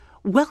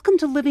Welcome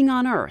to Living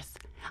on Earth.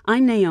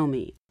 I'm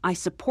Naomi. I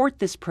support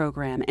this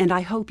program, and I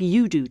hope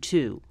you do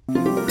too.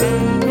 From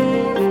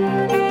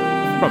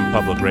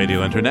Public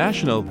Radio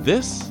International,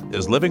 this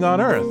is Living on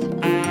Earth.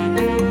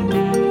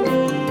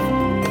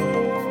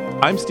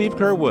 I'm Steve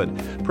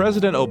Curwood.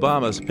 President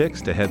Obama's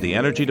picks to head the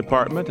Energy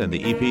Department and the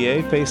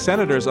EPA face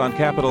senators on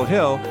Capitol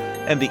Hill,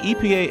 and the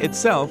EPA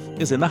itself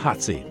is in the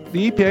hot seat.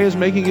 The EPA is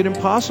making it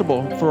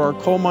impossible for our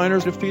coal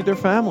miners to feed their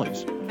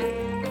families.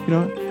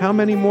 How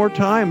many more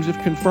times,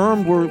 if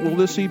confirmed, will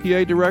this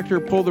EPA director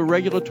pull the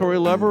regulatory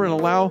lever and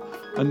allow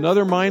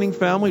another mining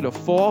family to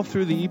fall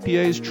through the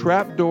EPA's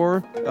trap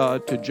door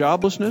to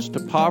joblessness, to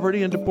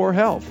poverty, and to poor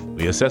health?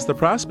 We assess the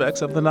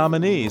prospects of the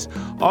nominees.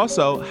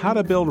 Also, how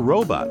to build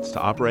robots to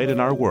operate in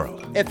our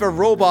world. If a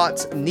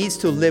robot needs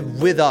to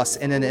live with us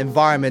in an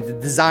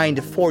environment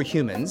designed for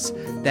humans,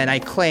 then I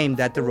claim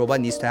that the robot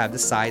needs to have the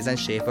size and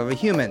shape of a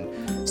human.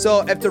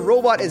 So if the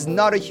robot is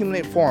not a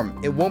humanoid form,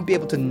 it won't be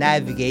able to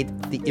navigate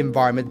the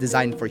environment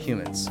designed for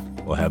humans.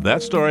 We'll have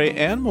that story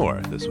and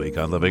more this week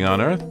on Living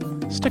on Earth.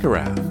 Stick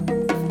around.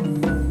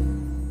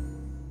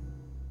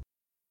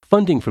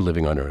 Funding for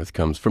Living on Earth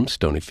comes from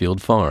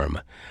Stonyfield Farm,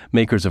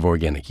 makers of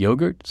organic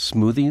yogurt,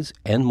 smoothies,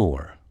 and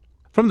more.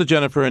 From the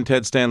Jennifer and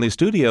Ted Stanley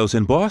studios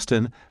in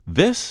Boston,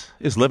 this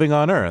is Living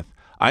on Earth.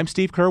 I'm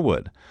Steve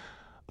Curwood.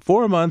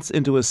 4 months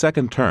into his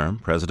second term,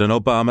 President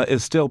Obama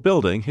is still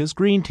building his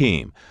green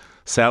team.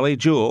 Sally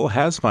Jewell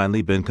has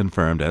finally been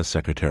confirmed as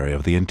Secretary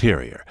of the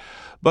Interior.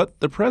 But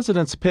the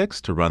president's picks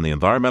to run the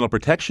Environmental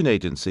Protection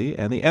Agency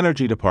and the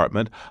Energy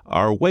Department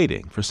are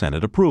waiting for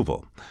Senate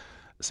approval.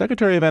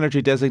 Secretary of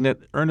Energy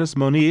designate Ernest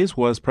Moniz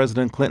was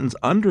President Clinton's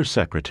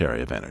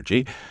Undersecretary of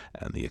Energy,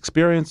 and the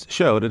experience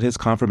showed at his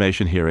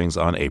confirmation hearings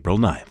on April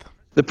 9th.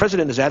 The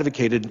president has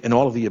advocated in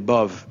all of the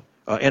above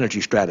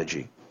energy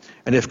strategy,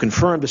 and if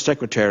confirmed as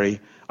secretary,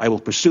 I will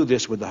pursue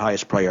this with the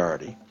highest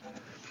priority.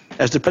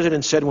 As the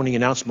president said when he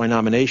announced my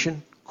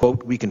nomination,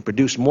 quote, "We can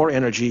produce more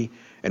energy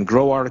and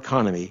grow our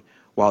economy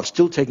while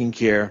still taking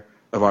care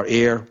of our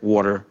air,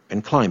 water,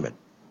 and climate."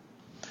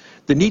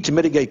 The need to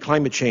mitigate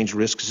climate change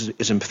risks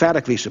is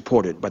emphatically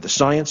supported by the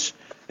science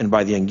and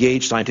by the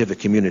engaged scientific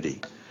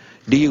community.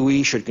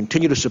 DOE should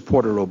continue to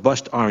support a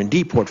robust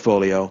R&D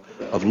portfolio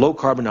of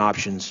low-carbon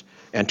options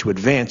and to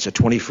advance a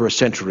 21st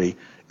century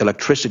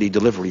electricity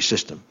delivery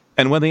system.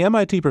 And when the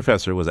MIT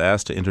professor was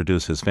asked to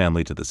introduce his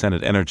family to the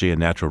Senate Energy and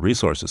Natural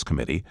Resources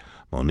Committee,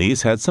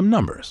 Moniz had some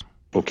numbers.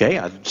 Okay,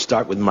 I'll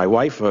start with my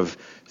wife of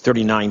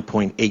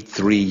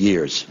 39.83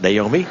 years.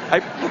 Naomi?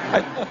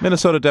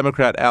 Minnesota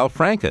Democrat Al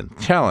Franken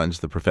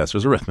challenged the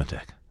professor's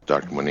arithmetic.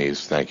 Dr.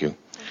 Moniz, thank you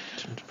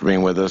for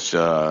being with us.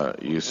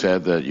 You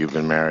said that you've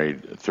been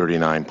married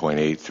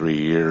 39.83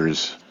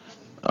 years.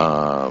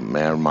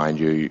 May I remind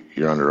you,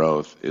 you're under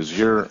oath.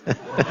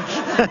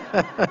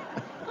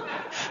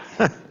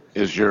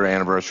 Is your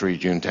anniversary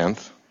June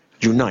 10th?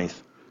 June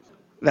 9th.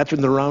 That's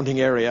in the rounding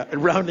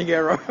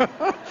error.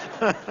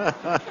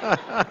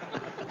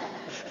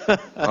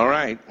 All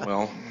right,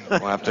 well, we'll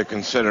have to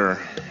consider.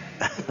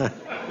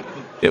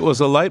 It was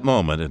a light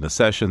moment in a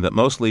session that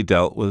mostly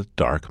dealt with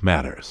dark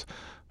matters.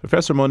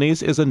 Professor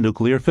Moniz is a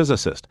nuclear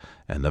physicist,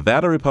 and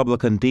Nevada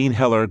Republican Dean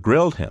Heller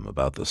grilled him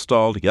about the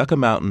stalled Yucca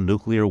Mountain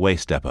nuclear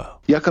waste depot.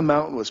 Yucca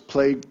Mountain was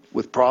plagued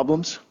with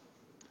problems,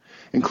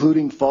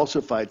 including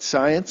falsified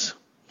science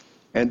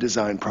and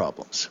design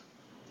problems.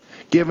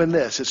 Given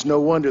this, it's no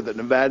wonder that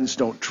Nevadans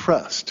don't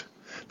trust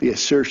the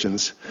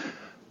assertions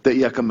that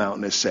Yucca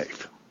Mountain is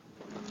safe.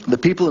 The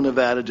people of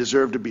Nevada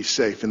deserve to be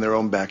safe in their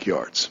own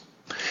backyards.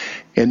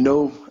 And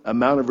no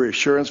amount of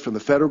reassurance from the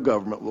federal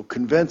government will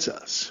convince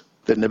us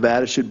that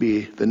Nevada should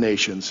be the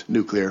nation's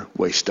nuclear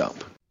waste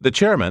dump. The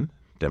chairman,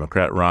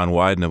 Democrat Ron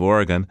Wyden of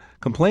Oregon,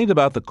 complained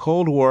about the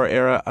Cold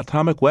War-era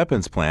atomic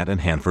weapons plant in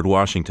Hanford,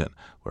 Washington,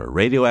 where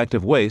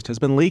radioactive waste has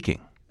been leaking.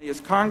 As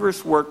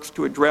Congress works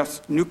to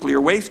address nuclear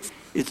waste,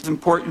 it's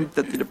important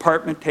that the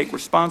department take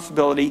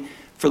responsibility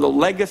for the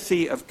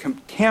legacy of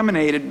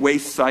contaminated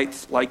waste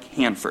sites like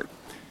Hanford.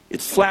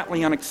 It's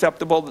flatly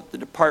unacceptable that the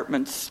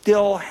department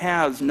still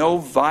has no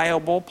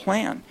viable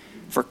plan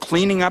for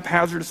cleaning up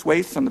hazardous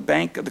waste on the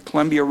bank of the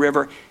Columbia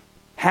River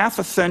half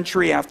a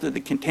century after the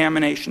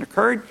contamination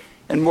occurred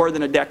and more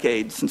than a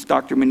decade since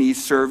Dr.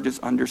 Moniz served as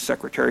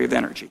Undersecretary of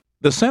Energy.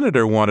 The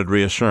senator wanted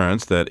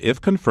reassurance that, if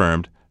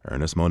confirmed,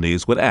 Ernest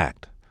Moniz would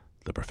act.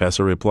 The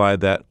professor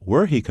replied that,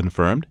 were he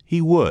confirmed, he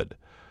would.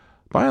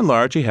 By and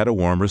large, he had a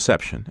warm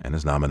reception, and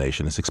his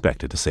nomination is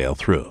expected to sail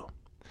through.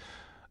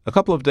 A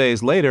couple of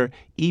days later,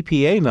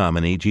 EPA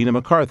nominee Gina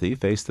McCarthy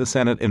faced the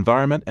Senate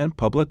Environment and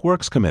Public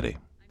Works Committee.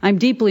 I'm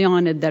deeply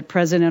honored that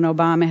President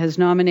Obama has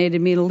nominated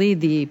me to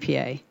lead the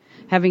EPA.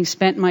 Having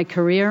spent my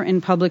career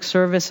in public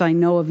service, I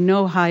know of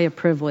no higher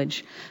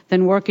privilege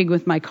than working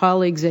with my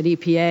colleagues at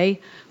EPA,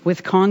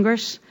 with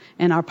Congress,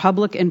 and our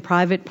public and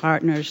private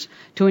partners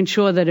to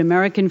ensure that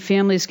American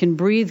families can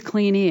breathe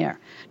clean air,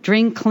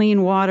 drink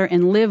clean water,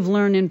 and live,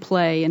 learn, and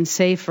play in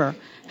safer,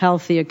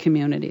 healthier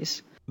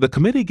communities. The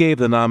committee gave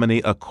the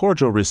nominee a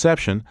cordial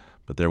reception,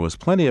 but there was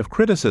plenty of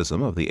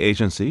criticism of the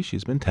agency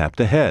she's been tapped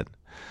to head.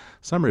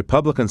 Some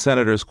Republican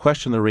senators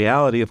question the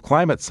reality of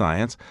climate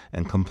science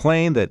and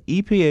complain that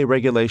EPA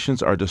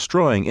regulations are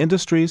destroying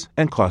industries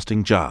and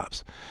costing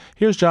jobs.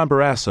 Here's John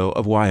Barrasso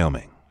of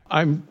Wyoming.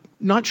 I'm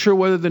not sure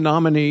whether the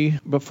nominee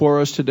before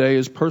us today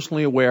is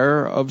personally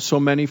aware of so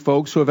many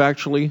folks who have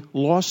actually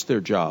lost their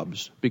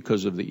jobs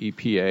because of the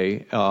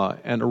EPA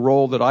and a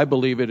role that I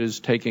believe it is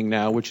taking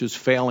now, which is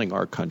failing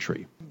our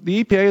country.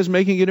 The EPA is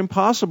making it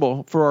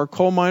impossible for our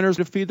coal miners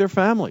to feed their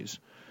families.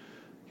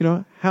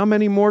 How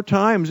many more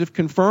times, if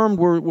confirmed,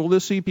 will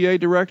this EPA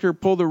director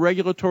pull the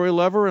regulatory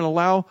lever and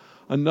allow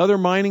another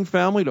mining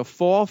family to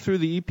fall through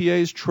the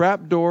EPA's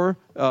trapdoor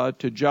to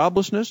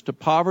joblessness, to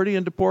poverty,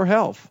 and to poor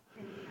health?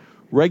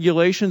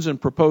 Regulations and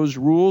proposed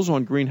rules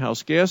on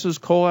greenhouse gases,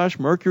 coal ash,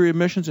 mercury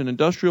emissions, and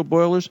industrial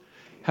boilers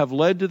have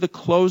led to the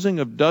closing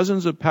of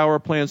dozens of power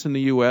plants in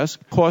the U.S.,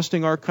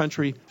 costing our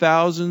country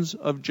thousands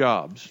of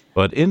jobs.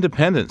 But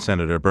independent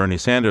Senator Bernie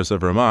Sanders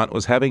of Vermont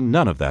was having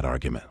none of that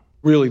argument.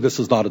 Really, this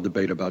is not a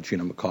debate about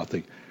Gina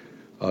McCarthy.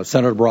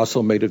 Senator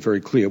Barrasso made it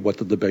very clear what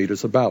the debate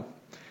is about.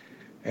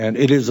 And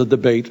it is a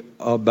debate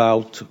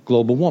about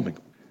global warming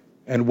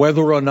and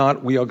whether or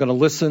not we are going to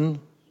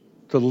listen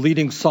to the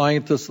leading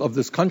scientists of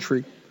this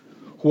country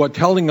who are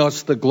telling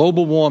us that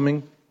global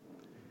warming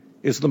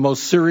is the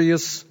most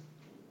serious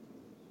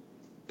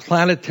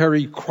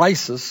planetary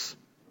crisis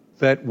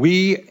that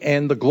we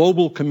and the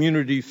global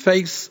community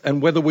face,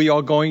 and whether we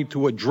are going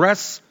to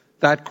address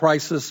that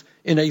crisis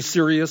in a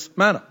serious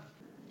manner.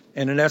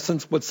 And in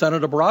essence, what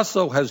Senator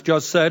Barrasso has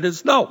just said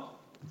is no.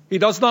 He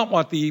does not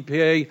want the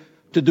EPA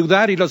to do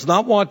that. He does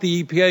not want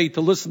the EPA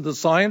to listen to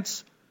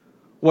science.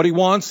 What he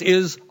wants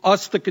is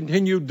us to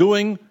continue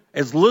doing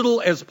as little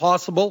as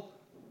possible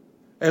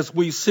as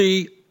we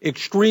see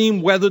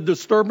extreme weather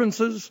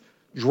disturbances,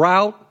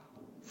 drought,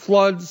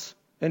 floods,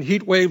 and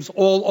heat waves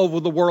all over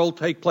the world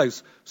take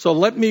place. So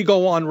let me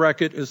go on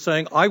record as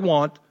saying I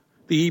want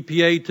the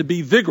EPA to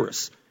be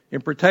vigorous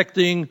in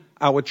protecting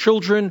our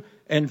children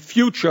and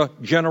future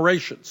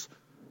generations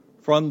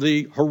from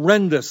the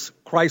horrendous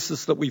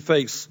crisis that we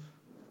face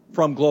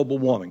from global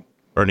warming.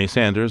 Bernie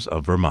Sanders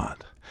of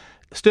Vermont.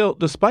 Still,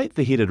 despite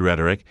the heated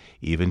rhetoric,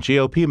 even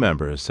GOP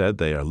members said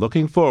they are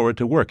looking forward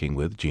to working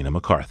with Gina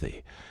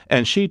McCarthy.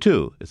 And she,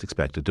 too, is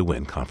expected to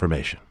win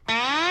confirmation.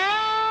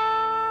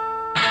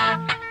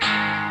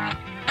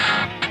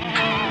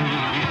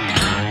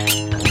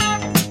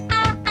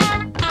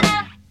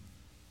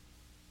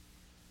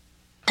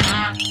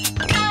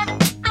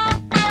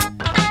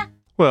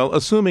 Well,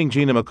 assuming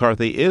Gina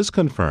McCarthy is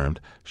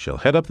confirmed, she'll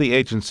head up the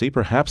agency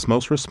perhaps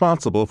most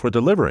responsible for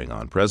delivering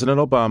on President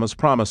Obama's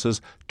promises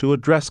to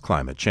address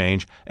climate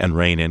change and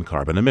rein in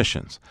carbon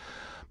emissions.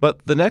 But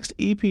the next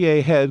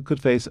EPA head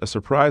could face a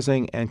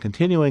surprising and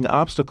continuing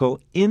obstacle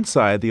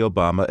inside the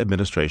Obama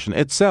administration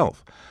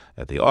itself,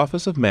 at the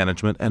Office of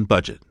Management and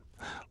Budget.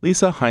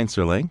 Lisa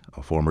Heinzerling,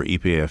 a former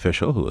EPA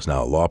official who is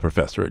now a law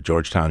professor at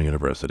Georgetown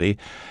University,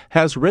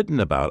 has written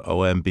about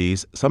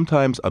OMB's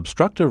sometimes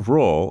obstructive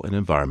role in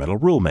environmental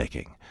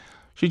rulemaking.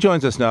 She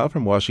joins us now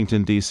from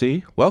Washington,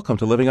 D.C. Welcome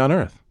to Living on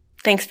Earth.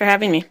 Thanks for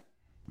having me.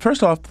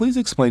 First off, please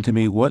explain to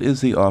me what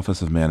is the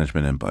Office of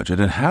Management and Budget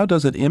and how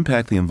does it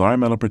impact the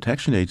Environmental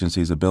Protection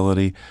Agency's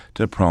ability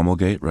to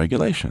promulgate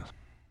regulations?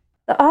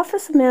 The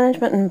Office of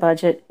Management and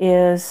Budget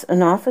is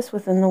an office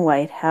within the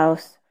White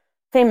House,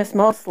 famous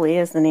mostly,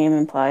 as the name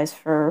implies,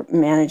 for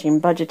managing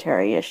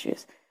budgetary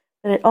issues.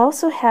 But it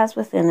also has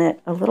within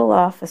it a little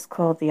office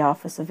called the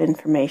Office of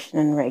Information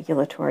and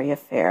Regulatory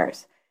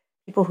Affairs.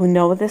 People who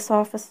know this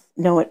office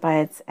know it by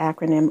its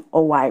acronym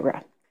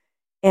OIRA.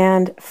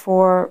 And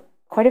for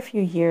quite a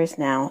few years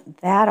now,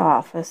 that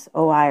office,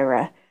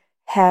 OIRA,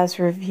 has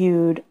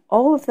reviewed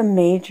all of the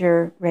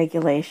major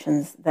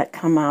regulations that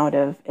come out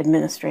of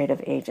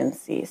administrative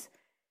agencies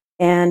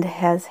and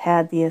has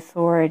had the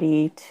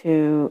authority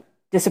to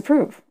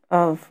disapprove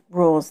of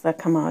rules that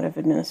come out of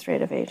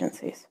administrative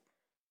agencies.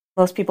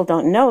 Most people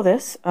don't know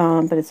this,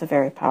 but it's a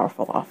very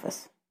powerful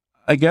office.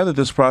 I gather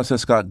this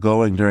process got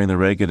going during the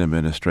Reagan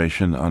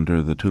administration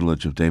under the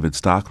tutelage of David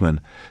Stockman.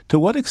 To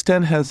what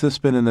extent has this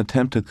been an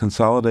attempt to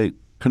consolidate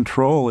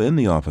control in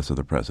the office of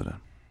the president?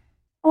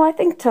 Oh, I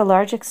think to a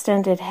large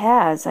extent it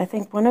has. I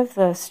think one of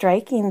the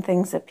striking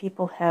things that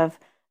people have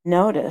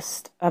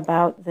noticed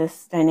about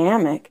this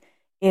dynamic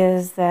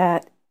is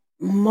that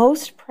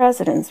most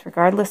presidents,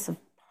 regardless of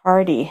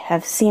party,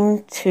 have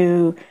seemed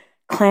to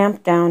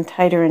clamp down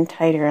tighter and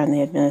tighter on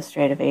the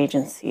administrative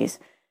agencies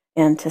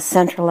and to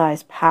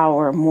centralize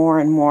power more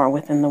and more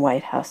within the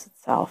White House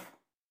itself.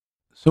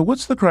 So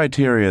what's the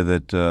criteria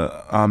that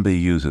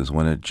OMB uses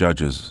when it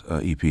judges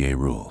EPA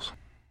rules?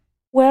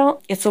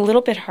 Well, it's a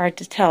little bit hard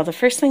to tell. The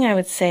first thing I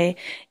would say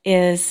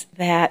is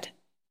that,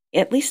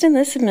 at least in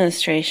this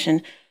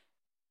administration,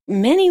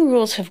 many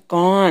rules have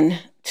gone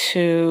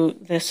to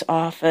this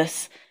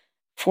office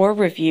for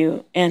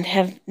review and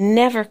have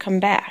never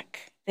come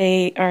back.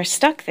 They are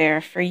stuck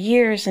there for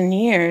years and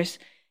years,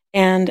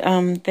 and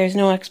there's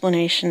no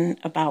explanation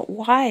about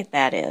why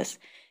that is.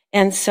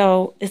 And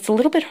so it's a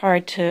little bit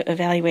hard to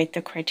evaluate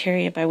the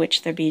criteria by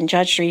which they're being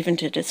judged or even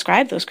to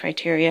describe those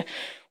criteria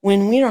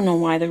when we don't know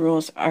why the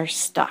rules are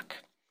stuck.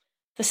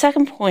 The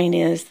second point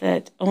is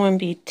that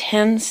OMB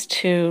tends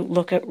to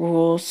look at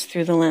rules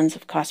through the lens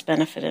of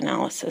cost-benefit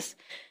analysis.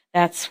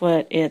 That's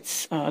what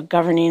its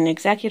governing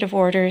executive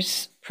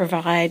orders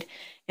provide,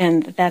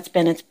 and that's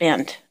been its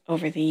bent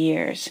over the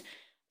years.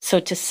 So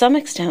to some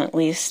extent, at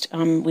least,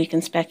 we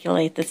can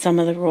speculate that some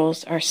of the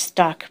rules are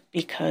stuck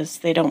because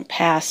they don't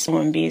pass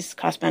OMB's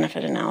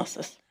cost-benefit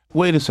analysis.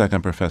 Wait a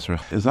second, Professor.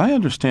 As I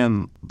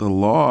understand the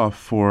law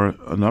for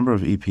a number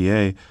of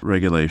EPA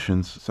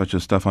regulations, such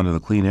as stuff under the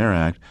Clean Air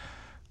Act,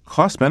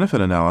 cost-benefit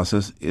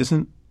analysis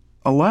isn't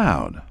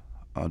allowed.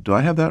 Do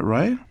I have that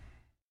right?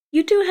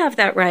 You do have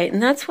that right,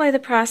 and that's why the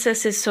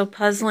process is so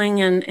puzzling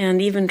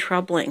and even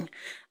troubling.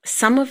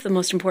 Some of the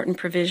most important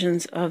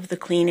provisions of the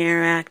Clean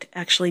Air Act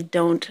actually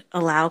don't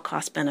allow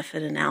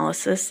cost-benefit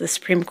analysis. The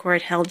Supreme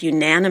Court held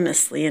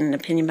unanimously, in an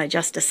opinion by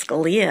Justice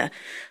Scalia,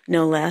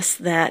 no less,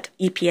 that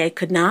EPA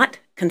could not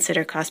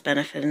consider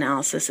cost-benefit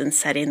analysis in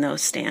setting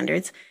those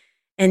standards.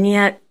 And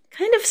yet,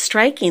 kind of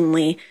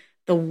strikingly,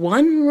 the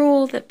one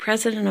rule that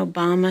President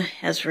Obama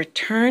has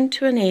returned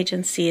to an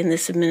agency in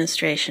this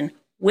administration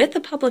with a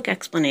public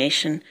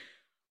explanation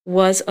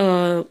was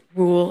a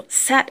rule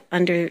set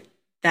under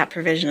that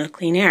provision of the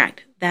Clean Air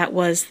Act. That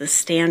was the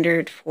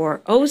standard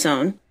for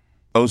ozone.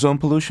 Ozone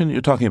pollution?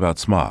 You're talking about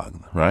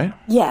smog, right?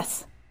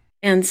 Yes.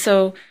 And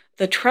so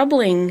the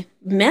troubling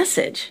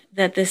message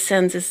that this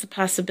sends is the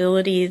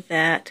possibility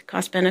that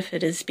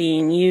cost-benefit is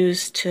being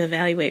used to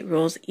evaluate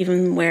rules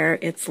even where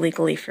it's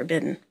legally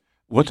forbidden.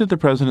 What did the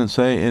president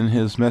say in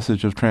his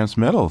message of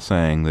transmittal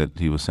saying that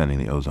he was sending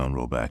the ozone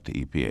rule back to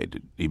EPA?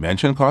 Did he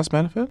mention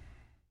cost-benefit?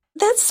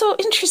 That's so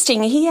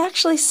interesting. He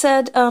actually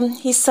said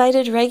he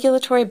cited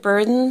regulatory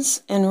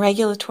burdens and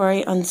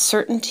regulatory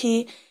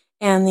uncertainty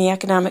and the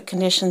economic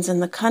conditions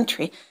in the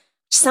country,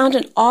 which sound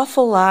an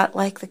awful lot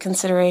like the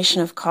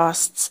consideration of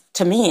costs,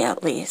 to me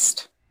at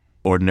least.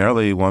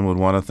 Ordinarily, one would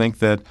want to think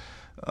that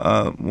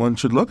one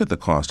should look at the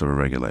cost of a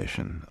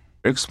regulation.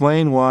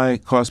 Explain why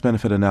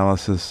cost-benefit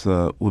analysis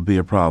would be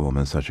a problem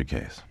in such a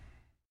case.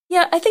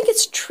 Yeah, I think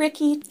it's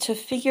tricky to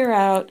figure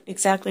out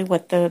exactly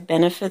what the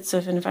benefits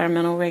of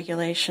environmental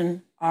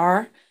regulation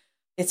are.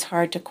 It's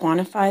hard to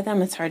quantify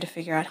them. It's hard to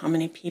figure out how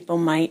many people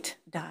might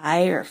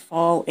die or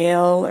fall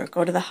ill or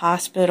go to the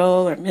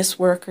hospital or miss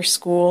work or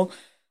school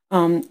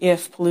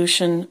if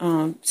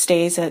pollution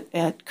stays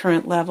at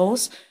current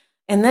levels.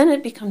 And then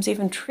it becomes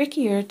even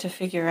trickier to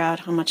figure out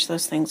how much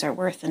those things are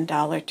worth in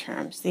dollar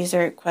terms. These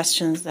are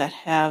questions that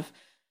have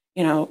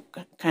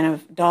kind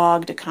of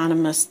dogged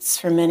economists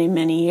for many,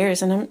 many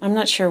years, and I'm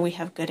not sure we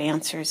have good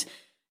answers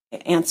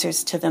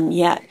to them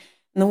yet.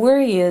 And the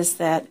worry is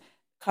that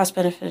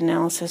cost-benefit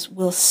analysis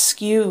will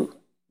skew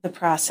the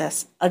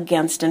process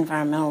against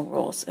environmental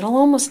rules. It'll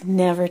almost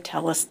never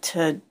tell us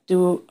to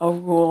do a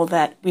rule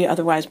that we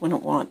otherwise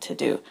wouldn't want to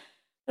do.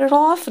 But it'll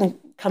often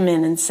come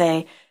in and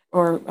say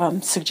or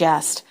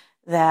suggest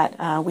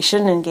that we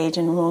shouldn't engage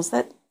in rules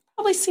that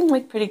probably seem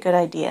like pretty good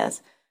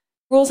ideas.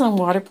 Rules on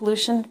water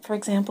pollution, for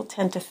example,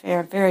 tend to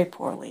fare very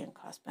poorly in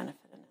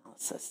cost-benefit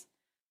analysis.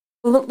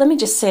 Let me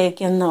just say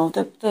again, though,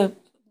 the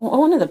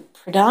one of the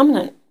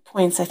predominant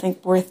points I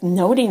think worth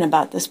noting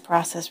about this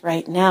process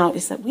right now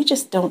is that we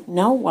just don't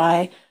know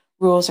why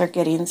rules are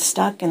getting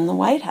stuck in the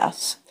White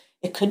House.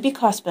 It could be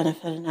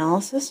cost-benefit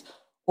analysis,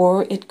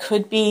 or it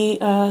could be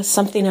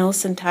something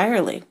else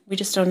entirely. We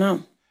just don't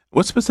know.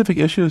 What specific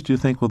issues do you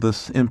think will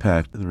this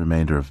impact the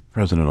remainder of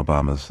President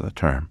Obama's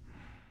term?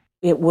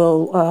 It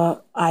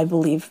will, I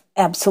believe,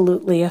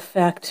 absolutely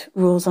affect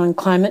rules on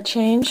climate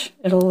change.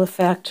 It'll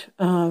affect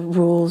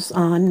rules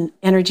on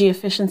energy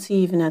efficiency,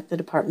 even at the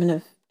Department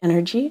of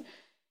Energy.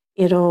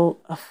 It'll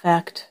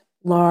affect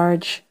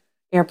large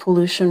air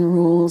pollution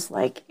rules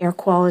like air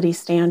quality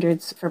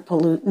standards for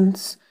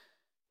pollutants.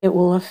 It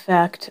will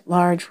affect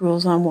large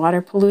rules on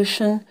water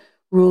pollution,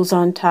 rules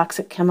on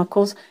toxic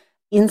chemicals,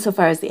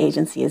 insofar as the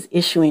agency is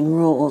issuing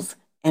rules,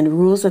 and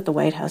rules that the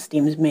White House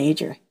deems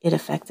major. It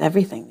affects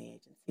everything the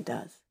agency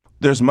does.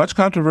 There's much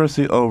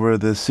controversy over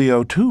the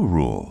CO2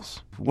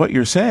 rules. What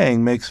you're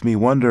saying makes me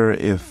wonder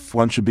if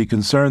one should be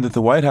concerned that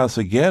the White House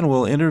again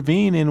will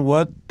intervene in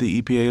what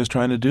the EPA is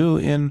trying to do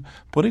in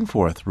putting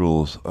forth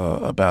rules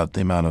about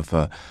the amount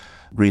of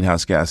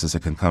greenhouse gases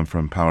that can come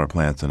from power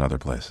plants and other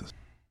places.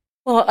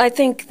 Well, I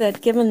think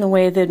that given the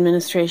way the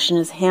administration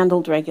has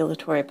handled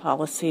regulatory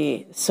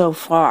policy so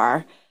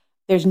far,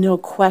 there's no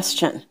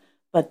question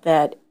but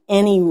that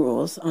any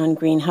rules on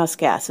greenhouse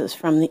gases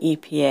from the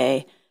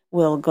EPA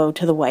will go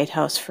to the White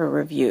House for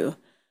review.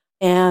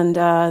 And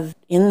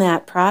in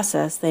that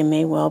process, they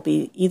may well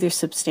be either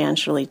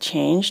substantially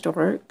changed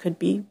or could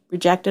be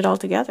rejected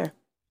altogether.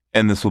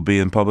 And this will be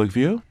in public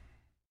view?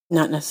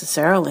 Not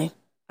necessarily.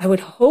 I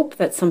would hope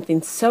that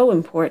something so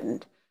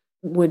important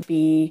would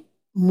be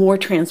more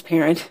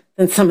transparent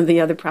than some of the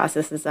other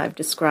processes I've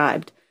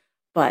described.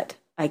 But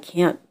I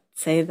can't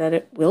say that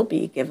it will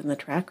be, given the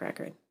track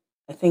record.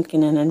 I think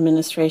in an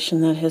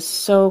administration that has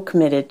so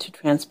committed to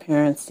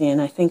transparency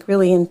and I think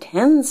really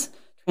intends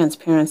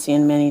transparency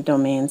in many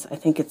domains. I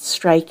think it's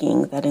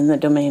striking that in the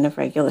domain of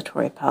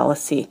regulatory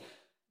policy,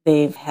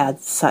 they've had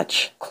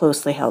such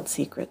closely held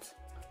secrets.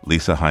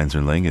 Lisa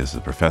Heinzerling is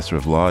a professor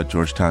of law at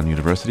Georgetown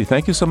University.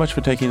 Thank you so much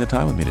for taking the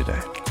time with me today.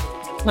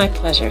 My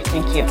pleasure.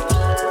 Thank you.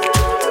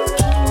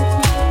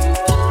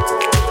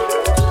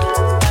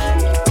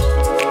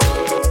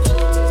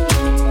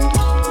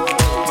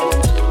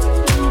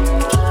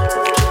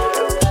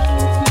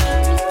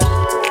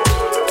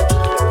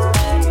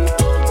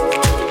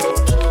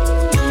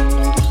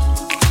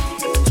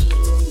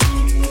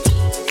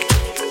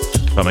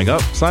 Coming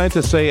up,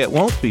 scientists say it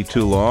won't be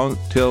too long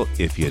till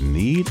if you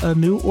need a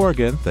new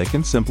organ, they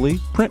can simply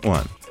print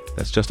one.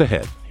 That's just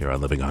ahead here on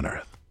Living on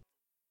Earth.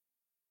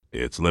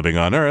 It's Living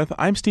on Earth.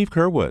 I'm Steve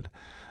Kerwood.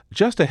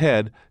 Just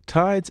ahead,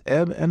 tides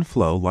ebb and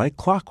flow like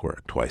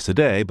clockwork twice a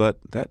day, but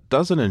that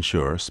doesn't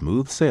ensure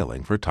smooth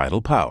sailing for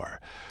tidal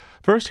power.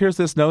 First, here's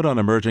this note on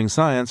emerging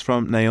science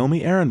from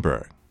Naomi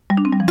Ehrenberg.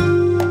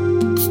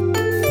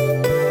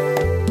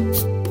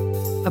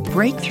 A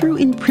breakthrough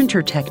in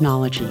printer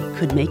technology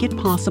could make it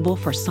possible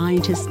for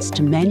scientists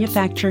to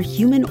manufacture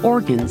human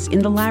organs in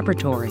the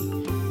laboratory.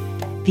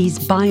 These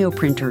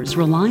bioprinters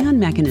rely on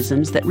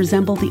mechanisms that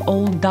resemble the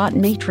old dot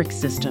matrix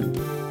system,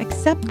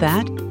 except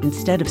that,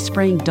 instead of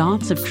spraying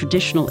dots of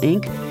traditional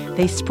ink,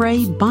 they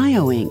spray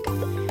bioink.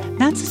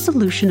 That's a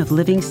solution of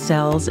living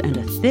cells and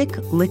a thick,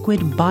 liquid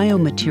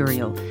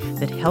biomaterial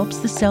that helps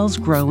the cells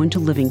grow into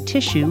living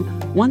tissue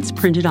once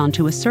printed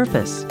onto a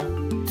surface.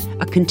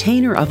 A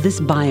container of this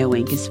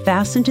bioink is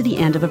fastened to the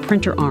end of a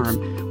printer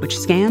arm, which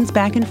scans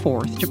back and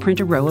forth to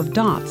print a row of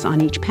dots on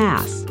each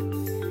pass.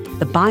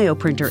 The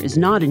bioprinter is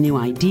not a new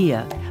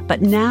idea,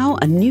 but now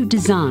a new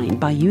design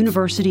by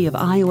University of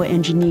Iowa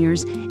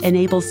engineers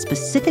enables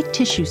specific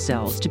tissue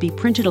cells to be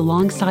printed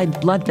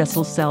alongside blood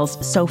vessel cells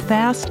so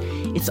fast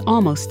it's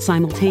almost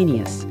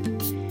simultaneous.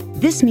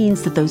 This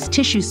means that those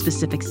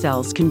tissue-specific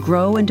cells can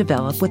grow and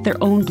develop with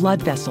their own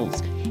blood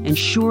vessels,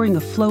 ensuring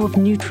a flow of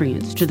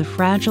nutrients to the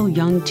fragile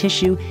young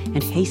tissue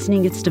and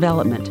hastening its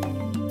development.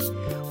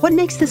 What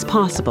makes this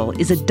possible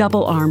is a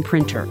double-arm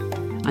printer.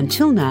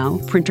 Until now,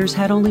 printers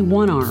had only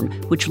one arm,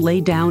 which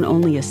laid down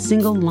only a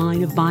single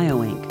line of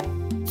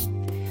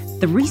bioink.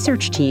 The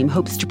research team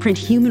hopes to print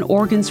human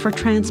organs for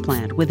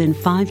transplant within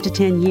 5 to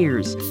 10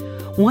 years.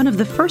 One of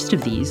the first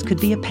of these could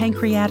be a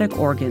pancreatic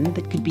organ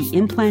that could be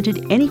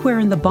implanted anywhere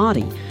in the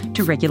body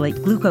to regulate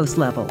glucose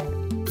level.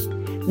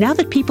 Now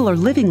that people are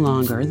living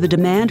longer, the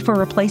demand for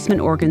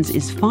replacement organs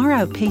is far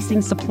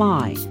outpacing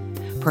supply.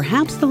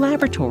 Perhaps the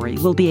laboratory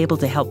will be able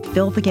to help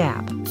fill the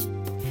gap.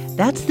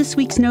 That's this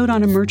week's note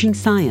on emerging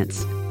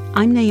science.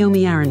 I'm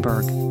Naomi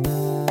Ehrenberg.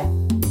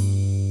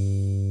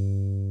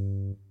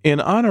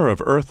 In honor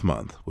of Earth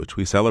Month, which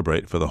we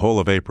celebrate for the whole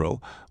of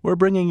April, we're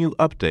bringing you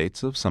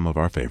updates of some of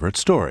our favorite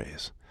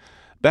stories.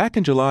 Back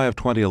in July of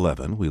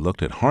 2011, we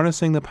looked at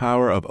harnessing the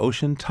power of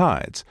ocean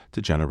tides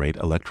to generate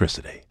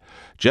electricity.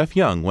 Jeff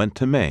Young went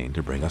to Maine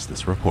to bring us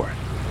this report.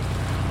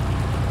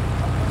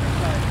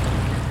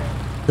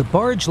 The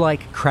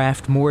barge-like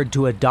craft moored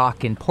to a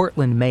dock in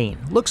Portland, Maine,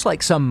 looks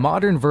like some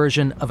modern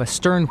version of a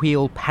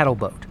stern-wheel paddle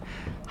boat.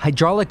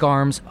 Hydraulic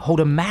arms hold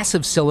a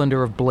massive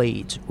cylinder of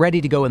blades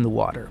ready to go in the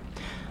water.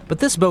 But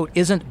this boat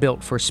isn't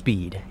built for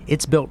speed.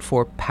 It's built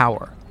for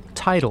power,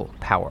 tidal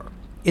power.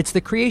 It's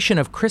the creation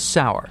of Chris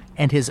Sauer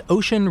and his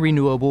Ocean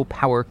Renewable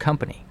Power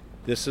Company.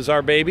 This is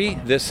our baby.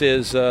 This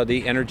is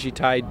the Energy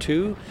Tide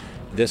 2.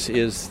 This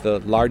is the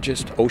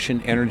largest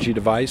ocean energy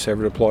device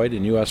ever deployed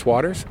in U.S.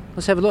 waters.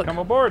 Let's have a look. Come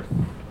aboard.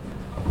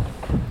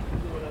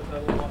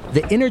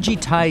 The Energy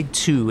Tide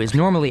 2 is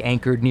normally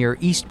anchored near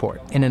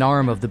Eastport in an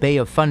arm of the Bay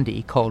of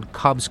Fundy called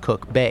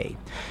Cobscook Bay.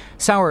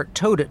 Sauer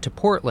towed it to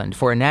Portland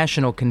for a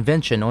national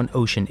convention on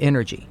ocean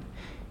energy.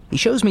 He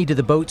shows me to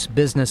the boat's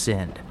business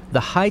end, the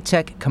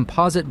high-tech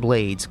composite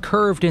blades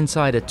curved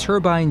inside a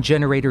turbine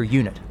generator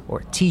unit,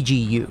 or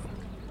TGU.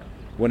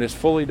 When it's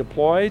fully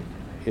deployed,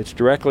 it's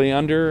directly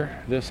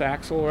under this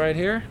axle right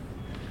here.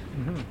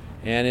 Mm-hmm.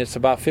 And it's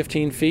about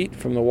 15 feet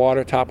from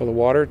the top of the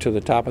water to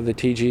the top of the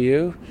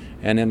TGU.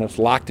 And then it's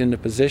locked into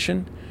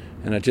position.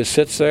 And it just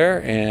sits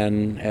there.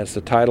 And as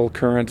the tidal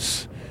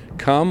currents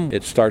come,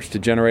 it starts to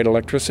generate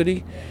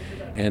electricity.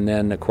 And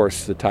then, of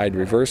course, the tide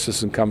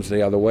reverses and comes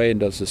the other way and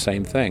does the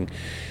same thing.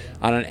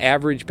 On an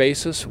average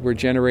basis, we're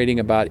generating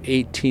about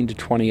 18 to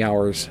 20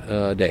 hours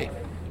a day.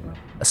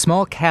 A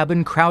small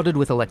cabin crowded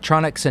with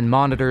electronics and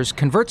monitors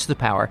converts the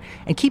power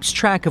and keeps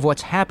track of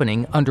what's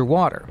happening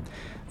underwater.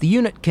 The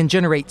unit can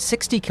generate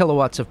 60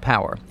 kilowatts of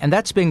power, and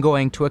that's been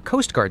going to a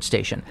Coast Guard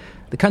station,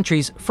 the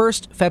country's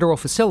first federal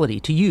facility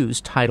to use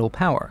tidal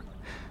power.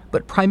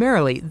 But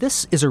primarily,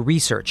 this is a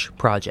research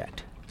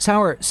project.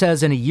 Sauer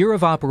says in a year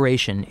of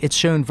operation, it's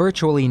shown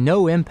virtually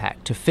no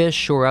impact to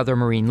fish or other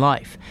marine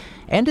life,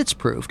 and it's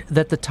proved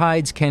that the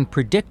tides can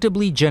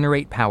predictably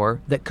generate power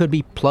that could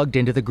be plugged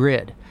into the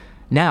grid.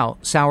 Now,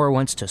 Sauer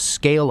wants to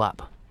scale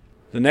up.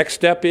 The next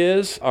step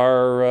is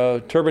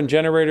our turbine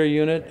generator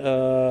unit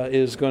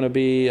is going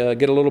to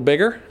get a little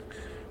bigger.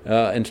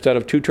 Instead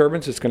of 2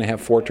 turbines, it's going to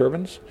have 4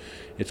 turbines.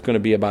 It's going to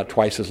be about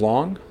twice as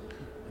long.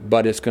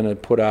 but it's going to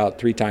put out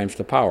 3 times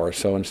the power.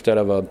 So instead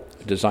of a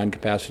design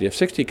capacity of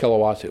 60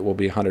 kilowatts, it will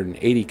be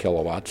 180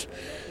 kilowatts.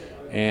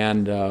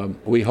 And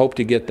we hope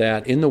to get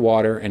that in the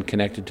water and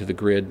connected to the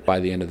grid by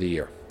the end of the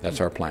year. That's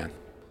our plan.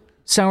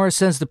 Sauer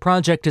says the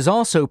project has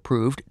also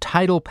proved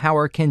tidal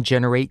power can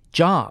generate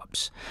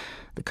jobs.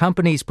 The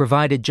company's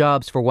provided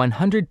jobs for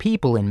 100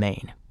 people in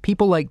Maine,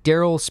 people like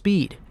Daryl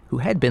Speed, who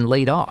had been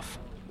laid off.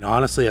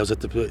 Honestly, I was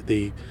at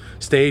the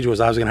stage was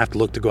I was going to have to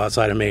look to go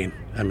outside of Maine.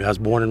 I mean, I was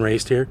born and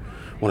raised here,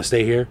 want to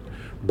stay here,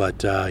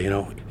 but,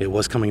 it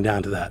was coming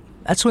down to that.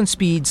 That's when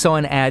Speed saw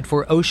an ad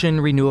for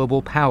Ocean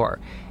Renewable Power.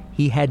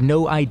 He had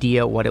no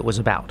idea what it was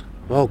about.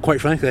 Well,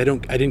 quite frankly, I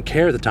didn't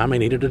care at the time. I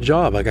needed a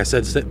job. Like I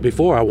said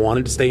before, I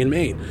wanted to stay in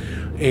Maine.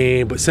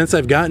 But since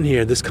I've gotten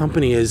here, this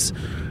company is,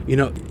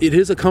 it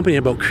is a company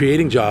about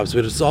creating jobs,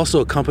 but it's also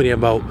a company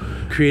about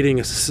creating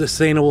a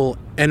sustainable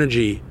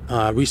energy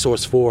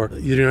resource for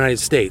the United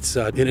States.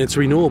 And it's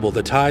renewable.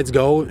 The tides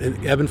go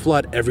and ebb and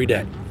flood every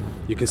day.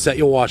 You can set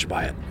your watch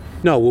by it.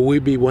 No, will we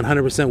be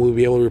 100%? Will we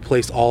be able to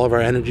replace all of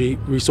our energy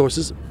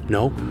resources?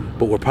 No,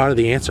 but we're part of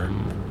the answer,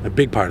 a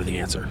big part of the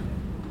answer.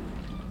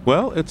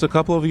 Well, it's a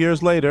couple of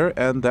years later,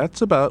 and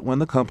that's about when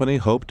the company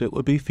hoped it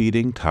would be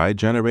feeding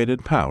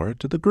tide-generated power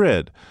to the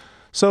grid.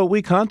 So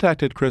we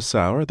contacted Chris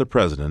Sauer, the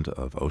president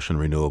of Ocean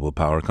Renewable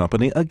Power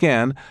Company,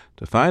 again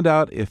to find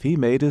out if he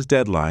made his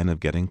deadline of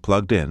getting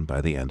plugged in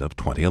by the end of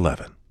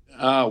 2011.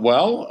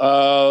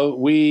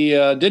 We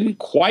didn't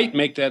quite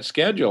make that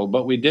schedule,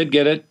 but we did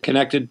get it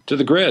connected to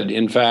the grid.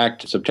 In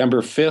fact,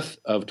 September 5th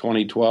of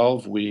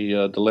 2012, we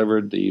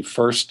delivered the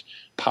first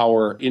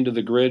power into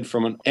the grid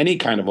from any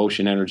kind of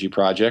ocean energy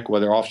project,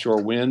 whether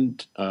offshore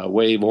wind,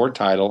 wave, or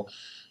tidal,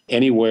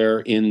 anywhere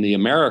in the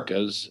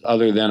Americas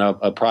other than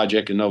a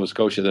project in Nova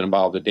Scotia that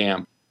involved a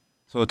dam.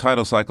 So a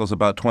tidal cycle is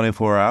about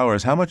 24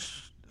 hours. How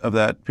much of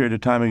that period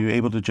of time are you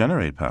able to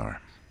generate power?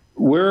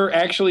 We're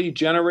actually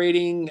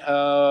generating,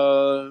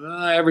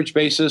 average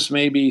basis,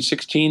 maybe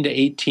 16 to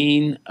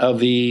 18 of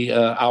the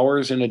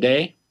hours in a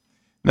day.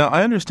 Now,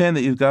 I understand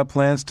that you've got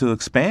plans to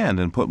expand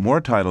and put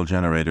more tidal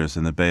generators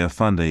in the Bay of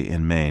Fundy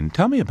in Maine.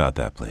 Tell me about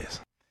that,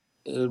 please.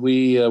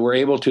 We were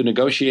able to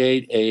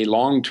negotiate a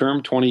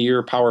long-term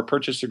 20-year power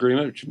purchase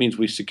agreement, which means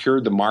we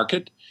secured the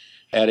market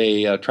at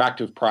an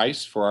attractive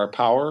price for our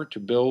power to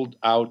build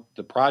out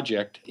the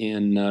project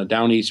in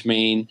down East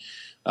Maine,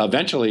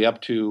 eventually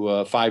up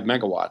to 5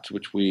 megawatts,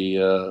 which we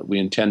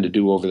intend to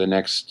do over the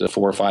next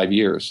 4 or 5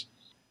 years.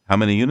 How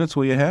many units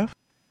will you have?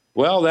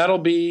 Well, that'll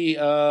be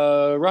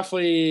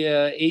roughly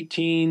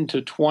 18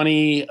 to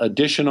 20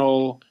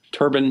 additional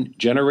turbine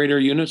generator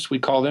units, we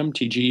call them,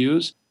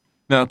 TGUs.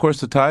 Now, of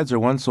course, the tides are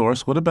one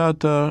source. What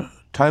about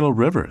tidal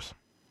rivers?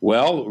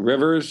 Well,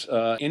 rivers,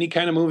 any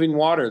kind of moving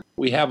water.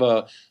 We have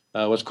a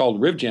what's called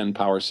RivGen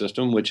power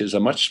system, which is a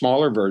much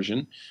smaller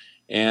version,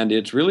 and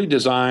it's really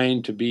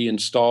designed to be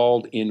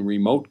installed in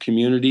remote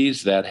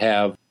communities that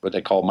have what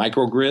they call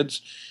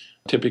microgrids,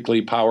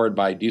 typically powered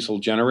by diesel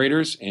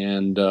generators.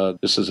 And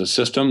this is a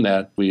system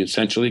that we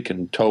essentially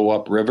can tow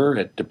upriver.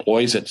 It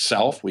deploys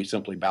itself. We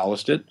simply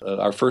ballast it.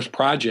 Our first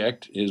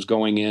project is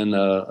going in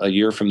a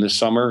year from this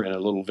summer in a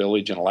little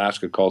village in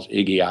Alaska called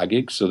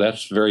Igiagig. So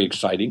that's very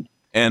exciting.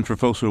 And for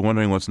folks who are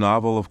wondering what's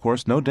novel, of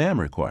course, no dam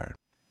required.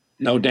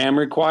 No dam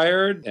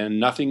required and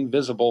nothing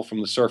visible from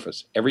the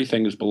surface.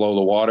 Everything is below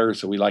the water,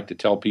 so we like to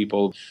tell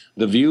people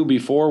the view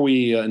before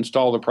we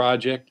install the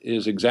project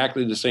is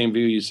exactly the same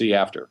view you see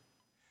after.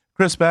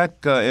 Chris,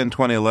 back in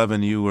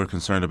 2011, you were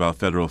concerned about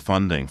federal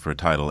funding for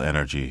tidal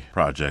energy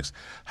projects.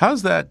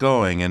 How's that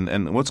going,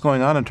 and what's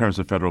going on in terms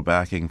of federal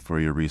backing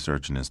for your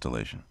research and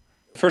installation?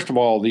 First of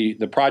all, the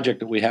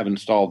project that we have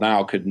installed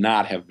now could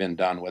not have been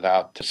done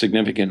without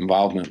significant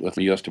involvement with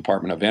the U.S.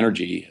 Department of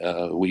Energy.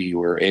 We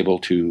were able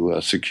to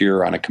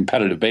secure on a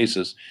competitive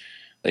basis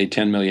a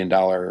 $10 million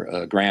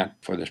grant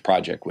for this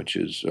project, which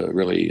has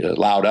really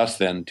allowed us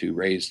then to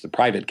raise the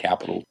private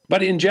capital.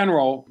 But in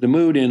general, the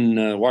mood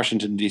in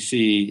Washington,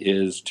 D.C.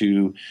 is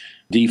to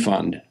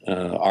defund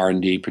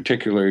R&D,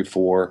 particularly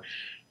for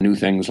new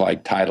things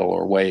like tidal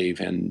or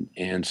wave.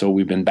 And so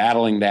we've been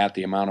battling that.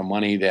 The amount of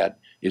money that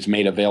is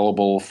made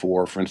available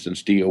for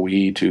instance,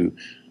 DOE to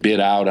bid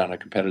out on a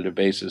competitive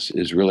basis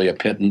is really a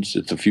pittance.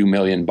 It's a few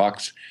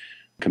 $1,000,000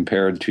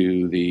 compared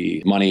to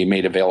the money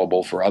made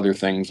available for other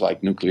things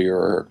like nuclear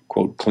or,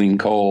 quote, clean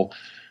coal.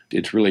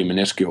 It's really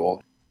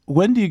minuscule.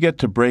 When do you get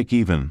to break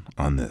even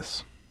on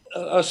this?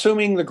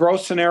 Assuming the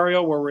growth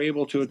scenario where we're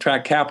able to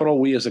attract capital,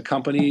 we as a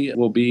company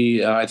will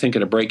be, I think,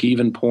 at a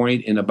break-even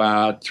point in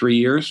about 3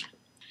 years.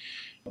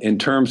 In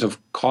terms of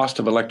cost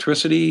of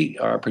electricity,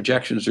 our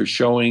projections are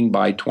showing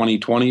by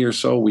 2020 or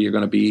so, we are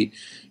going to be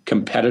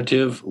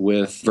competitive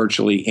with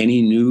virtually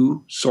any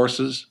new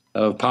sources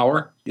of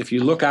power. If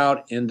you look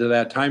out into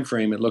that time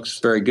frame, it looks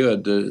very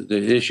good.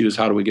 The issue is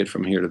how do we get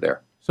from here to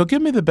there? So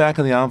give me the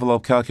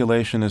back-of-the-envelope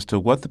calculation as to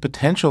what the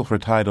potential for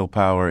tidal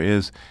power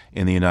is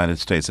in the United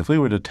States. If we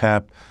were to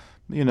tap,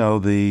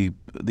 the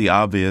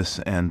obvious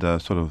and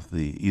sort of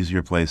the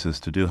easier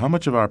places to do, how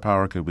much of our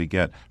power could we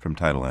get from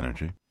tidal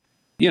energy?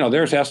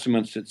 There's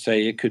estimates that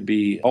say it could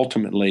be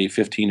ultimately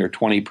 15 or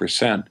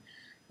 20%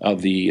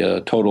 of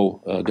the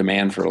total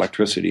demand for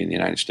electricity in the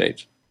United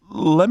States.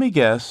 Let me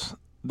guess.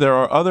 There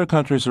are other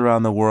countries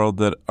around the world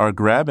that are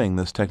grabbing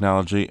this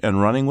technology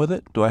and running with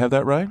it. Do I have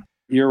that right?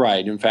 You're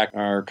right. In fact,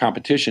 our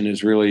competition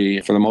is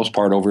really, for the most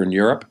part, over in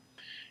Europe.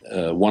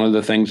 One of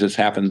the things that's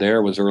happened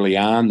there was early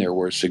on, there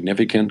was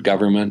significant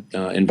government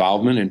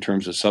involvement in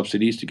terms of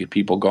subsidies to get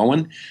people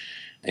going.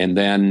 And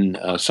then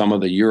some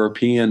of the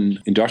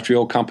European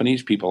industrial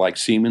companies, people like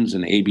Siemens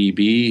and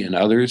ABB and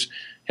others,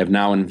 have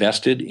now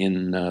invested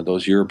in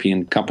those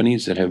European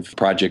companies that have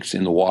projects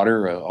in the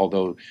water,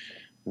 although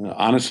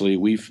honestly,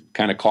 we've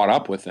kind of caught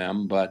up with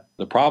them. But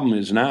the problem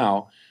is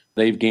now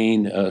they've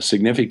gained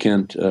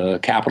significant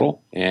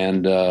capital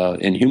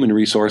and human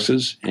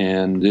resources,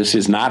 and this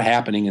is not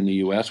happening in the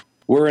U.S.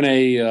 We're in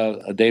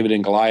a David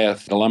and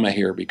Goliath dilemma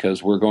here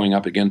because we're going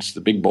up against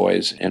the big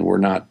boys, and we're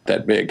not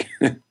that big.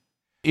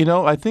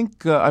 I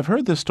think I've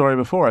heard this story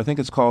before. I think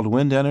it's called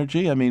wind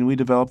energy. I mean, we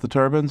developed the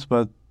turbines,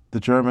 but the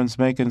Germans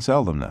make and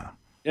sell them now.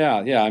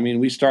 Yeah. I mean,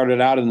 we started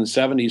out in the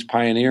 70s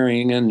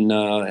pioneering,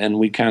 and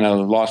we kind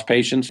of lost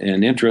patience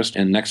and interest.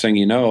 And next thing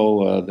you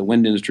know, the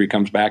wind industry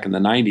comes back in the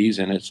 90s,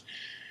 and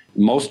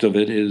most of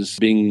it is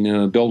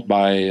being built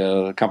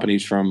by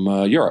companies from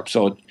Europe.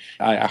 So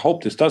I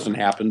hope this doesn't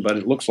happen, but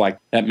it looks like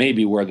that may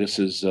be where this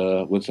is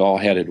what's all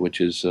headed, which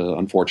is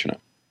unfortunate.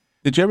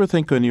 Did you ever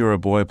think when you were a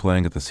boy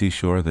playing at the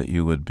seashore that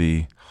you would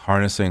be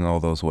harnessing all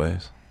those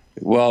waves?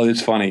 Well,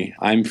 it's funny.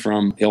 I'm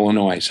from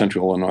Illinois,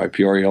 central Illinois,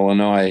 Peoria,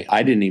 Illinois.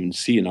 I didn't even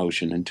see an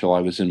ocean until I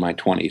was in my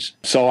 20s.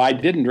 So I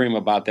didn't dream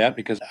about that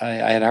because I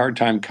had a hard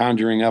time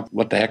conjuring up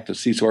what the heck the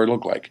seashore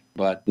looked like.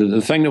 But the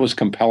thing that was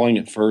compelling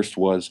at first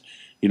was,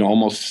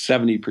 almost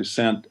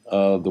 70%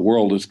 of the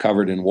world is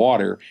covered in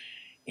water.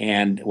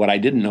 And what I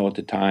didn't know at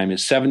the time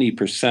is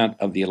 70%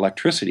 of the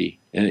electricity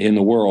in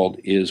the world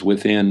is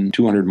within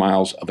 200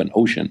 miles of an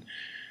ocean.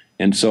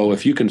 And so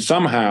if you can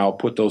somehow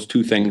put those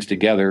two things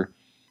together,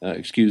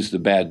 excuse the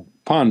bad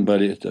pun,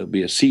 but it'll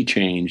be a sea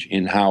change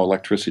in how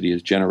electricity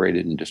is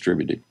generated and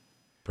distributed.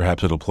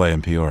 Perhaps it'll play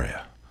in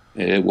Peoria.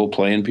 It will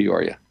play in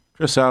Peoria.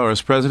 Chris Sauer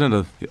is president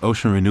of the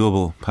Ocean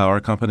Renewable Power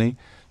Company.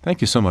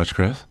 Thank you so much,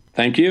 Chris.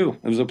 Thank you.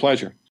 It was a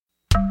pleasure.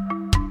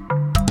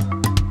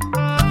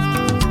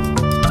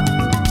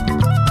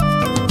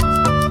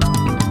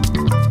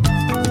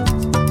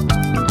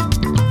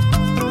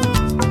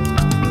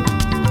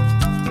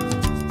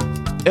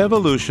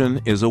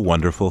 Evolution is a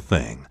wonderful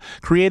thing,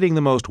 creating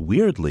the most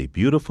weirdly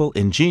beautiful,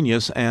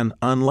 ingenious, and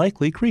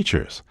unlikely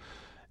creatures.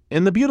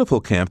 In the beautiful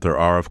camp there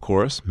are, of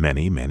course,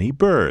 many, many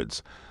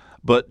birds.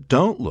 But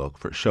don't look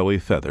for showy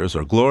feathers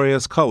or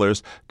glorious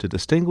colors to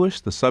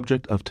distinguish the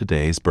subject of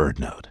today's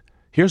BirdNote.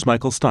 Here's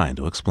Michael Stein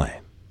to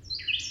explain.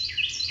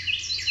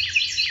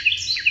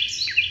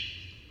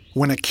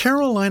 When a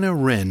Carolina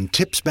wren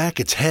tips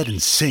back its head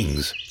and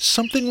sings,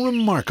 something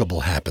remarkable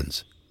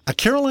happens. A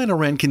Carolina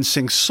wren can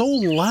sing so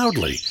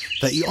loudly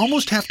that you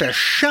almost have to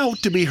shout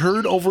to be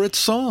heard over its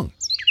song.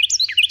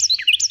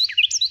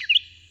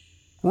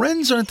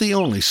 Wrens aren't the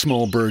only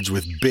small birds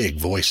with big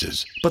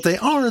voices, but they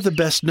are the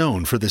best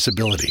known for this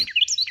ability.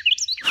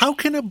 How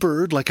can a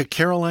bird like a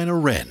Carolina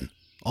wren,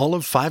 all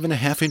of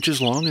 5.5 inches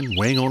long and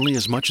weighing only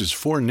as much as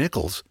 4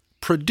 nickels,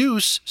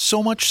 produce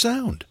so much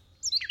sound?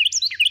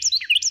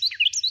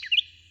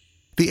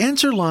 The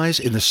answer lies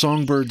in the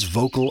songbird's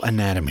vocal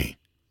anatomy.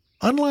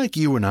 Unlike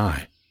you and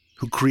I,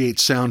 who create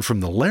sound from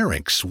the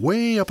larynx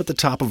way up at the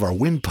top of our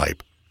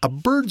windpipe, a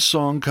bird's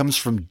song comes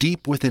from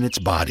deep within its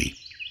body.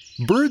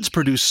 Birds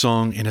produce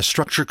song in a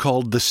structure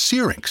called the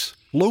syrinx,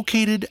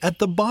 located at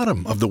the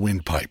bottom of the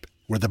windpipe,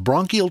 where the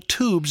bronchial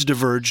tubes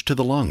diverge to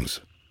the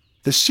lungs.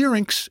 The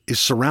syrinx is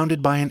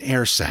surrounded by an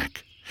air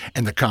sac,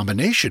 and the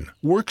combination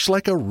works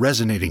like a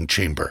resonating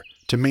chamber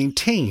to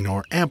maintain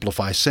or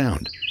amplify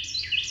sound.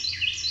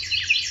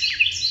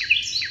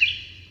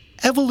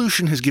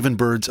 Evolution has given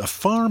birds a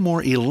far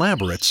more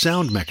elaborate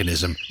sound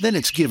mechanism than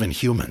it's given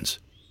humans.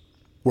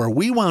 Where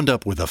we wound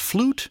up with a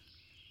flute,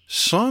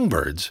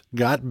 songbirds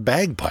got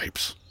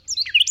bagpipes.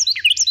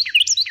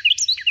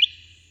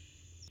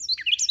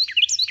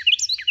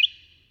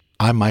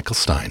 I'm Michael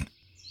Stein.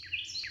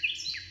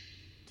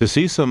 To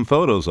see some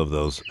photos of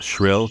those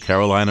shrill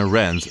Carolina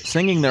wrens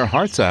singing their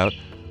hearts out,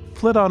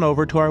 flit on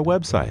over to our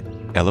website,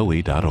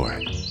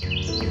 LOE.org.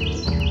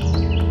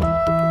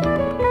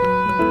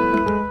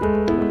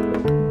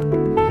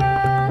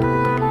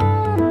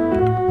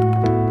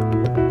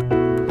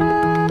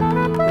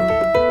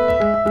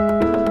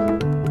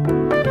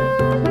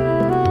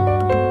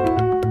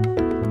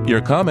 Your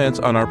comments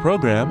on our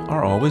program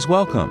are always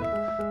welcome.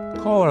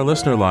 Call our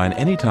listener line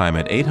anytime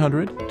at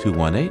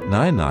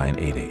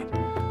 800-218-9988.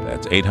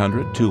 That's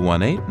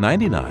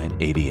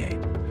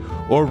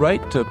 800-218-9988. Or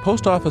write to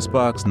Post Office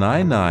Box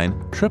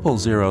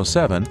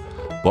 99007,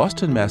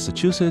 Boston,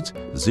 Massachusetts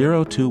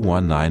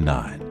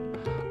 02199.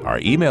 Our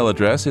email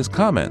address is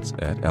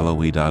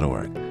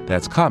comments@LOE.org.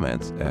 That's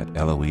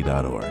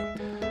comments@LOE.org.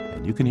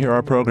 And you can hear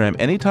our program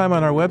anytime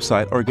on our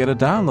website or get a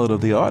download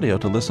of the audio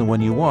to listen when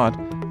you want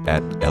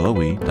at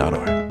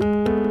LOE.org.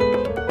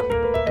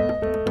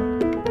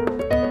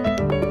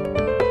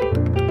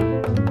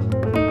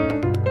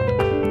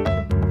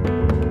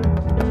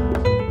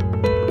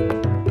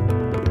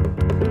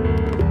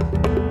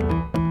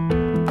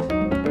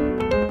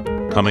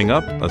 Coming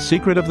up, a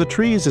secret of the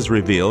trees is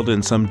revealed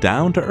in some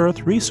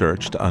down-to-earth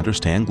research to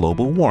understand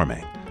global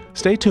warming.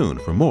 Stay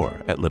tuned for more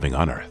at Living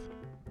on Earth.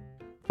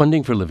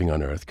 Funding for Living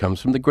on Earth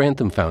comes from the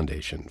Grantham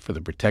Foundation for the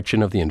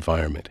Protection of the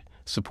Environment,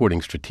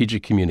 supporting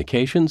strategic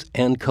communications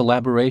and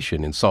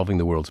collaboration in solving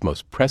the world's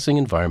most pressing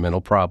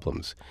environmental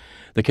problems.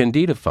 The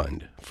Candida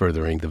Fund,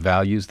 furthering the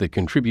values that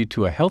contribute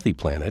to a healthy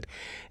planet,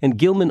 and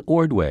Gilman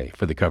Ordway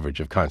for the coverage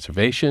of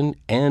conservation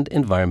and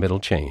environmental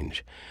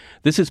change.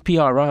 This is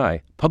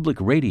PRI, Public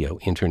Radio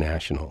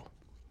International.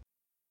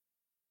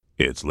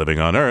 It's Living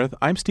on Earth.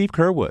 I'm Steve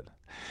Curwood.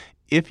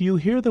 If you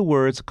hear the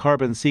words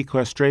carbon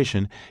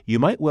sequestration, you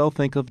might well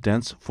think of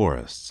dense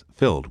forests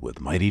filled with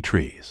mighty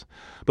trees.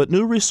 But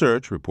new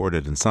research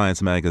reported in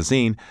Science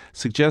magazine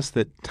suggests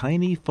that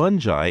tiny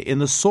fungi in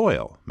the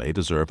soil may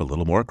deserve a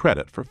little more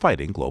credit for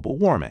fighting global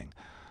warming.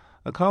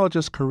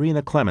 Ecologist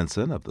Karina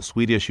Clemenson of the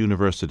Swedish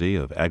University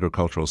of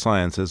Agricultural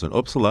Sciences in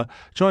Uppsala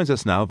joins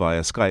us now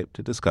via Skype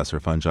to discuss her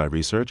fungi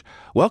research.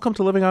 Welcome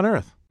to Living on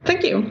Earth.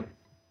 Thank you.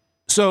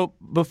 So,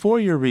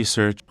 before your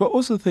research, what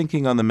was the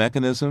thinking on the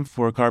mechanism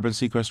for carbon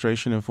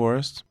sequestration in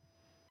forests?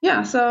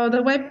 Yeah, so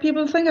the way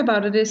people think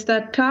about it is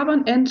that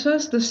carbon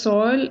enters the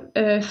soil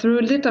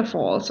through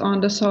litterfalls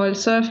on the soil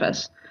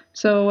surface.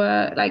 So,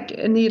 like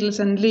needles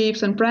and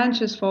leaves and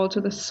branches fall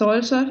to the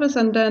soil surface,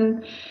 and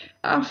then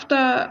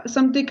after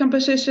some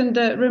decomposition,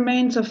 the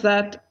remains of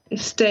that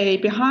stay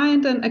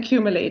behind and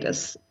accumulate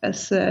as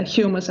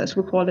humus, as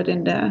we call it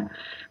in the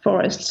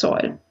forest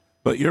soil.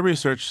 But your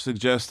research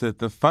suggests that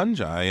the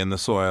fungi in the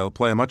soil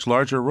play a much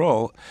larger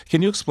role.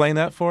 Can you explain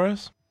that for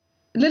us?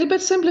 A little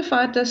bit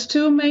simplified, there's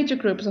two major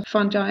groups of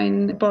fungi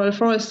in boreal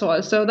forest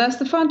soil. So there's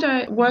the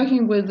fungi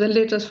working with the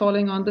litters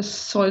falling on the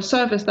soil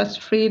surface, that's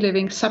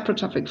free-living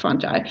saprotrophic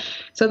fungi.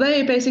 So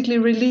they basically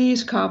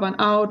release carbon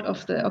out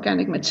of the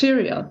organic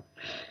material.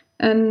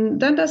 And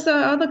then there's the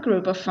other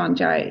group of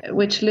fungi,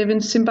 which live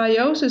in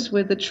symbiosis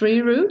with the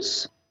tree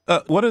roots.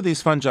 What are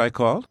these fungi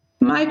called?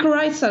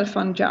 Mycorrhizal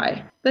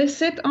fungi. They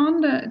sit on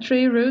the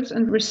tree roots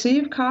and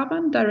receive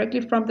carbon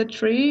directly from the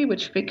tree,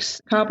 which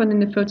fixes carbon in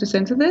the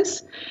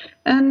photosynthesis.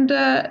 And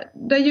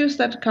they use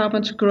that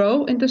carbon to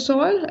grow in the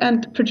soil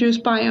and produce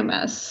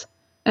biomass.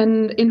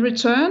 And in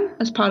return,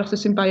 as part of the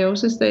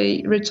symbiosis,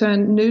 they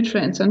return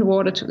nutrients and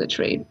water to the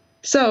tree.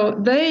 So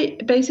they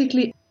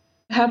basically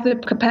have the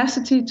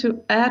capacity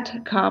to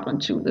add carbon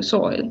to the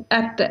soil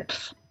at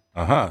depth.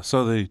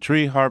 So the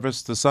tree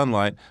harvests the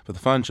sunlight for the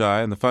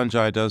fungi, and the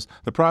fungi does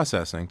the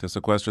processing to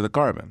sequester the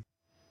carbon.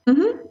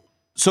 Mm-hmm.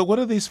 So what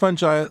do these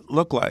fungi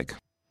look like?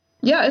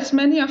 Yeah, it's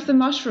many of the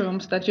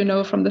mushrooms that you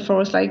know from the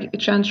forest, like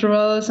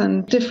chanterelles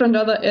and different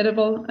other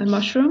edible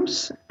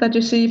mushrooms that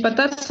you see. But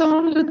that's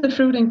only the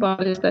fruiting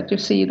bodies that you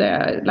see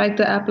there, like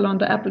the apple on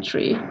the apple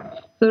tree.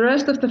 The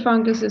rest of the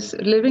fungus is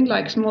living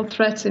like small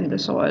threads in the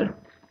soil.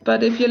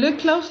 But if you look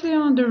closely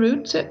on the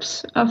root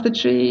tips of the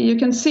tree, you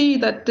can see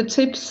that the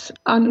tips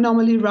are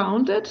normally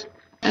rounded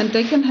and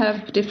they can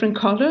have different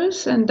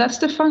colors. And that's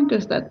the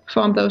fungus that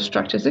form those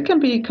structures. It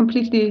can be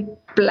completely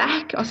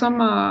black, or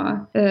some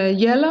are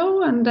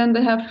yellow. And then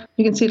they have,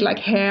 you can see like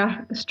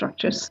hair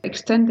structures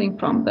extending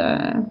from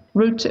the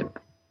root tip.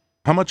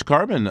 How much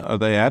carbon are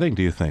they adding,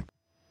 do you think?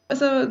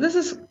 So this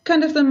is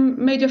kind of the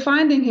major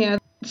finding here.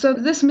 So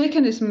this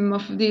mechanism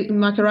of the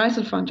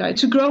mycorrhizal fungi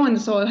to grow in the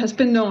soil has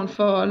been known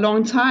for a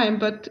long time,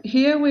 but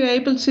here we're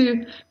able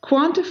to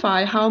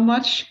quantify how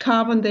much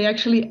carbon they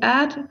actually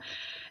add.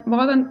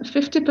 More than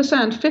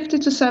 50%, 50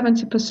 to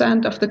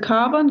 70% of the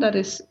carbon that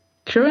is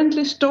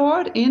currently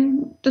stored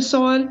in the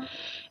soil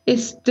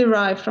is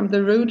derived from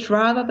the roots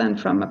rather than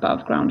from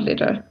above ground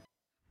litter.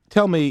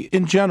 Tell me,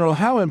 in general,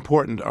 how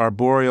important are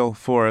boreal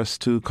forests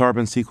to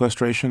carbon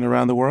sequestration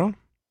around the world?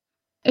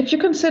 If you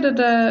consider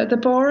the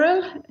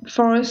boreal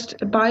forest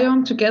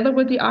biome together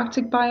with the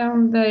Arctic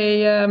biome,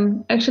 they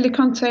actually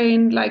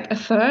contain like a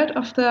third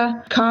of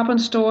the carbon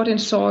stored in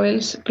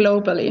soils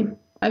globally.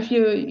 If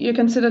you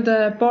consider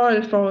the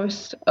boreal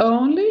forest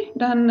only,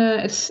 then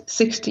it's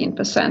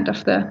 16%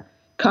 of the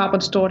carbon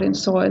stored in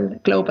soil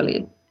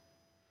globally.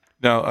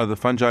 Now, are the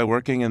fungi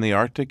working in the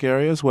Arctic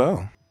area as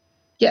well?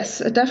 Yes,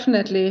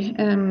 definitely.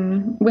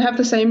 We have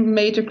the same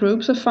major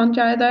groups of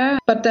fungi there,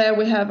 but there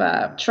we have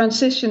a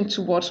transition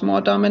towards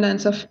more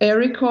dominance of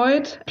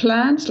ericoid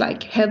plants,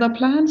 like heather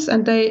plants,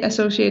 and they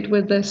associate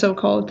with the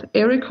so-called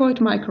ericoid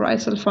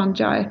mycorrhizal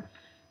fungi.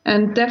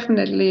 And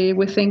definitely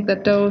we think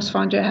that those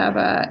fungi have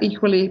an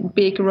equally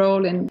big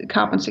role in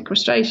carbon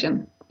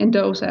sequestration in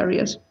those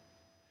areas.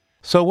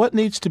 So what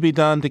needs to be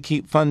done to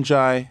keep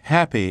fungi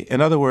happy?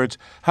 In other words,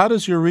 how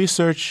does your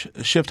research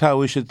shift how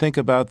we should think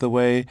about the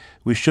way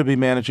we should be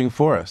managing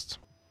forests?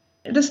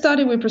 The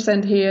study we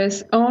present here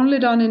is only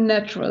done in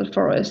natural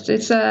forests.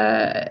 It's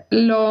a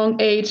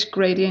long age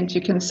gradient,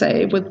 you can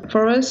say, with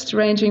forests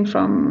ranging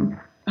from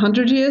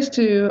 100 years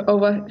to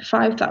over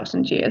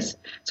 5,000 years.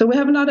 So we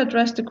have not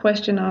addressed the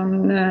question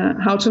on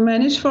how to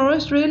manage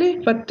forest, really.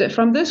 But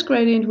from this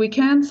gradient, we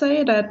can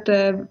say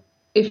that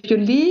if you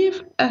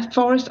leave a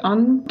forest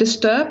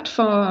undisturbed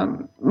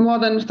for more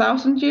than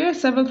 1,000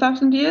 years, several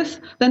thousand years,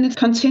 then it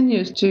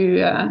continues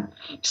to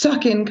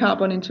suck in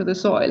carbon into the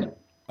soil.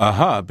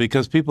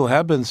 Because people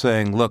have been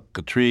saying, look,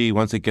 a tree,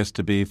 once it gets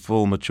to be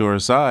full mature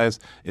size,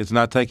 it's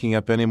not taking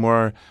up any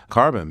more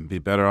carbon. Be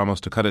better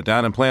almost to cut it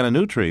down and plant a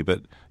new tree.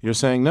 But you're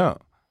saying no.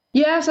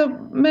 Yeah, so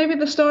maybe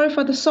the story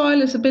for the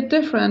soil is a bit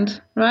different,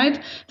 right?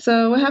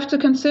 So we have to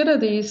consider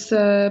these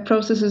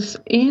processes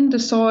in the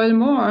soil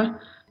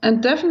more.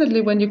 And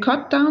definitely when you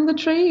cut down the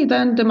tree,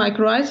 then the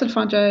mycorrhizal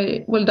fungi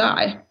will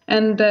die.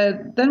 And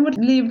then would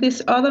leave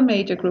this other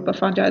major group of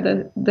fungi,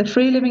 the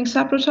free-living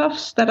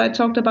saprotrophs that I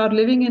talked about,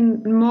 living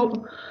in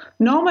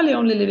normally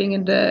only living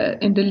in the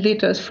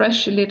litters,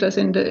 fresh litters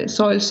in the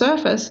soil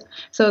surface.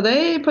 So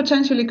they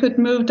potentially could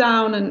move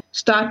down and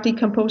start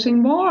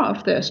decomposing more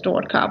of their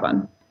stored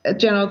carbon. A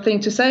general thing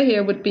to say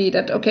here would be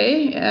that,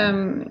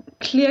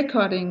 clear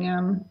cutting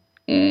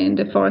in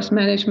the forest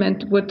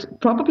management would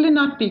probably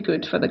not be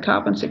good for the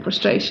carbon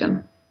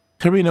sequestration.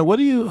 Karina, what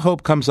do you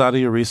hope comes out of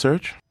your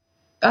research?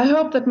 I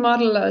hope that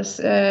modelers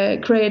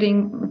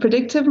creating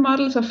predictive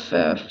models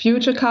of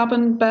future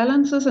carbon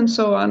balances and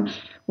so on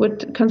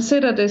would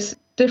consider this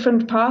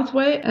different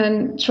pathway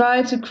and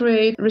try to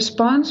create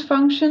response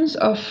functions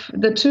of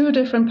the two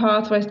different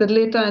pathways, the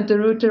litter and the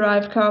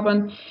root-derived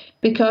carbon,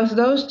 because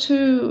those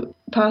two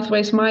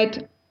pathways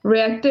might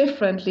react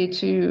differently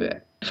to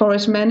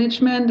forest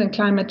management and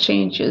climate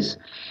changes.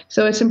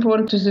 So it's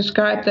important to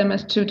describe them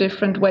as two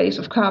different ways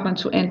of carbon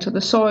to enter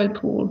the soil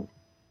pool.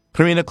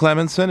 Karina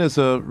Clemenson is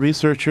a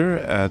researcher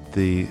at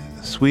the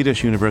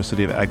Swedish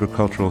University of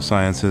Agricultural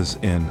Sciences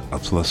in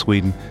Uppsala,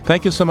 Sweden.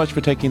 Thank you so much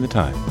for taking the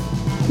time.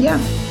 Yeah,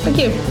 thank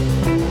you.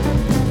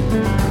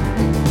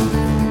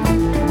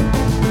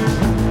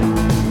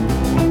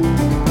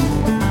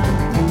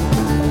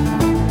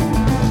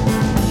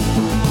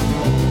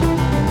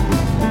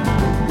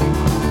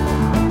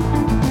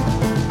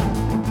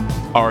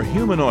 Our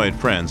humanoid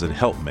friends and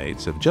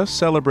helpmates have just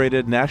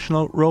celebrated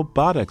National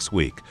Robotics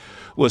Week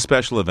with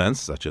special events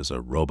such as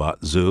a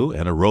robot zoo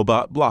and a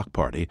robot block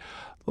party.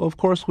 Though, of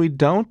course, we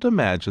don't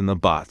imagine the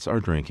bots are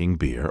drinking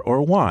beer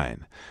or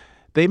wine.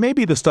 They may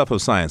be the stuff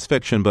of science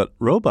fiction, but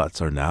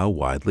robots are now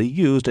widely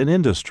used in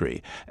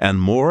industry, and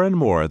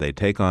more they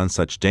take on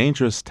such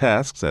dangerous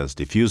tasks as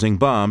defusing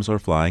bombs or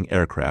flying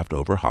aircraft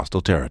over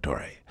hostile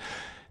territory.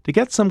 To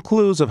get some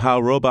clues of how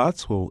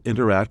robots will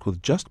interact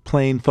with just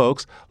plain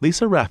folks,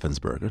 Lisa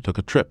Raffensperger took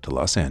a trip to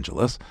Los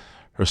Angeles.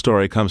 Her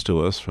story comes to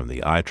us from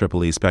the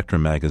IEEE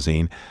Spectrum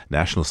magazine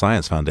National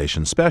Science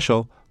Foundation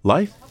special,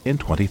 Life in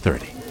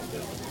 2030.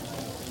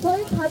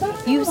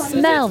 You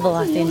smell the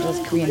Los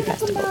Angeles Korean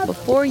Festival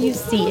before you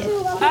see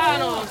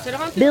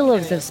it.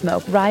 Billows of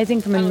smoke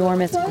rising from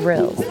enormous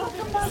grills,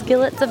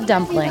 skillets of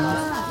dumplings,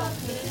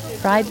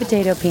 fried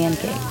potato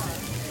pancakes.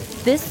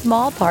 This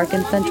small park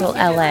in central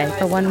LA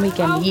for one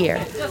weekend a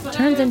year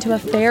turns into a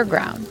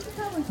fairground.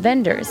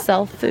 Vendors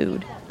sell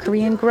food,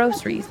 Korean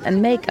groceries,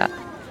 and makeup.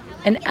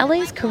 And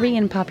LA's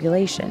Korean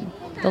population,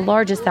 the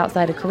largest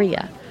outside of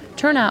Korea,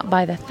 turn out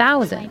by the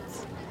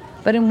thousands.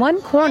 But in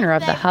one corner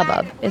of the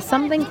hubbub is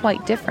something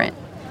quite different.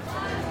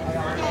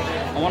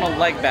 I want a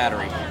leg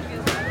battery.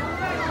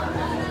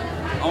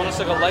 I want to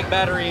stick a leg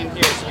battery in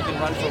here so you can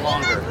run for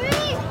longer.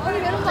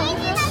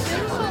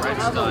 Right,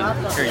 it's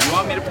done. Here, you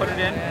want me to put it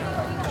in?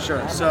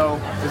 Sure. So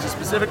there's a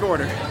specific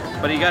order.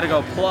 But you got to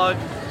go plug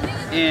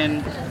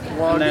in,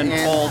 Plug and then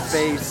in, hold,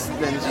 face,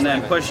 and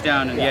then push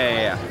down, and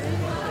yeah.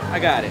 I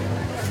got it.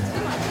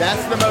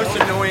 That's the most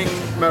annoying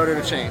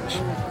motor to change.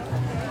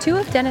 Two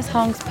of Dennis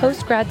Hong's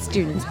post-grad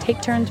students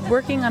take turns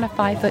working on a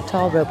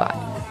 5-foot-tall robot,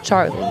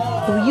 Charlie,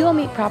 who you will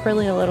meet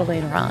properly a little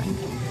later on.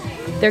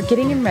 They're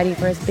getting him ready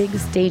for his big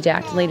stage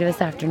act later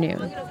this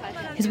afternoon.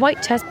 His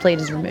white chest plate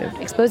is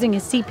removed, exposing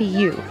his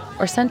CPU,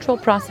 or Central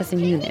Processing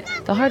Unit,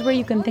 the hardware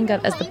you can think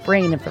of as the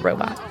brain of the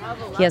robot.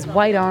 He has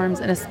white arms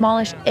and a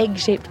smallish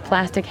egg-shaped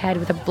plastic head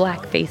with a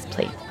black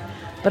faceplate.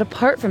 But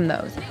apart from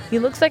those, he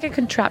looks like a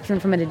contraption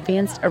from an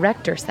advanced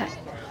erector set,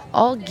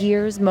 all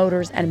gears,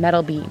 motors, and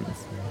metal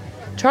beams.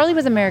 Charlie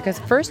was America's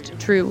first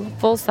true,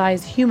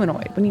 full-size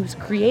humanoid when he was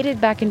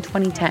created back in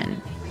 2010.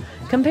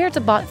 Compared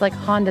to bots like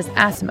Honda's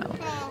Asimo,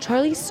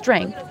 Charlie's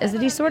strength is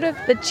that he's sort of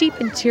the cheap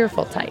and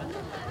cheerful type.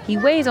 He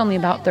weighs only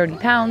about 30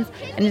 pounds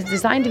and is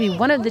designed to be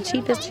one of the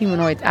cheapest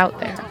humanoids out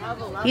there.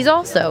 He's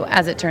also,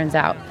 as it turns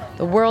out,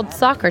 the world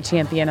soccer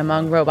champion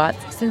among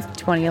robots since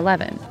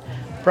 2011.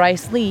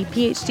 Bryce Lee,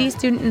 PhD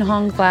student in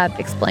Hong's lab,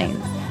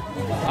 explains.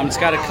 It's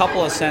got a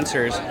couple of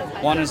sensors.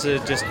 One is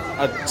just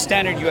a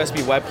standard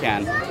USB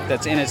webcam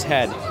that's in his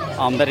head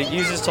that it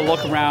uses to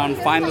look around,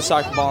 find the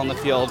soccer ball in the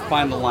field,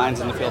 find the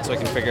lines in the field so it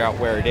can figure out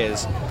where it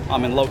is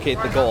and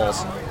locate the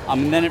goals.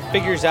 And then it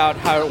figures out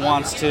how it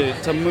wants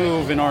to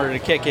move in order to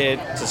kick it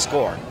to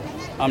score.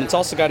 It's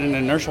also got an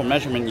inertial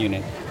measurement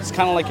unit. It's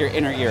kind of like your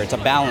inner ear. It's a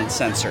balance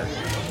sensor.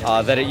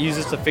 that it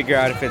uses to figure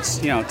out if it's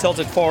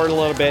tilted forward a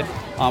little bit,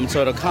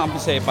 so it'll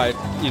compensate by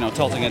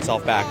tilting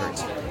itself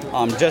backwards,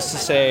 just to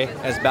stay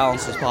as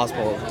balanced as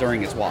possible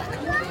during its walk.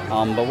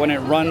 But when it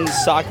runs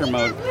soccer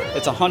mode,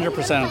 it's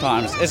 100%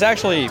 autonomous.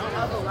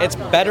 It's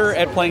better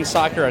at playing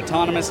soccer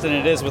autonomous than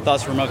it is with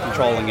us remote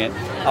controlling it.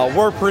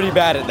 We're pretty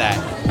bad at that.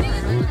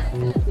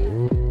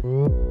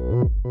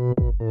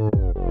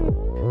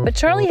 But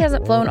Charlie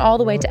hasn't flown all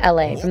the way to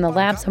LA from the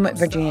lab's home at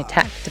Virginia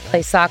Tech to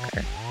play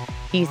soccer.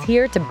 He's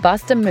here to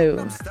bust a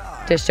move,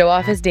 to show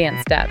off his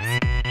dance steps.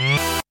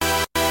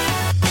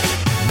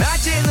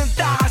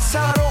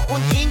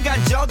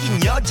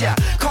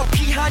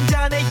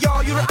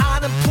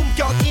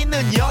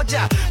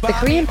 The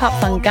Korean pop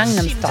song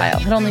Gangnam Style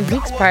had only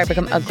weeks prior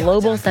become a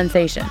global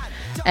sensation.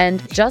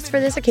 And just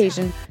for this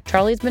occasion,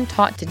 Charlie's been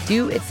taught to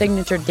do its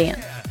signature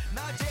dance.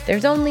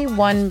 There's only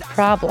one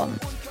problem.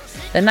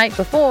 The night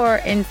before,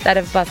 instead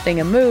of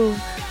busting a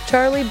move,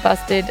 Charlie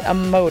busted a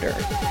motor.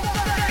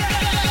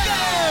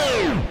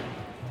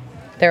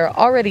 There are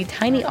already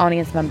tiny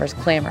audience members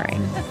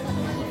clamoring.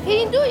 He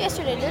didn't do it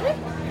yesterday, did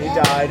he? He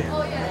died.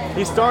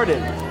 He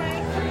started.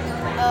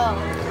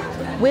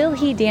 Oh. Will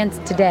he dance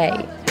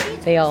today?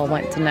 They all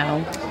want to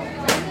know.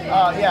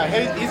 Yeah,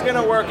 he's going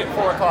to work at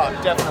 4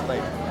 o'clock,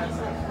 definitely.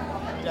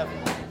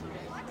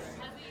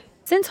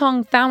 Since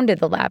Hong founded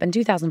the lab in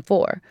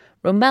 2004,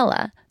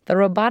 Romella, the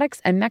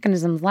Robotics and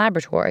Mechanisms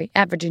Laboratory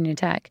at Virginia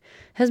Tech,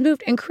 has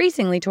moved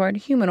increasingly toward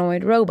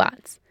humanoid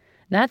robots.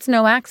 That's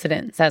no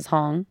accident, says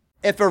Hong.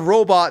 If a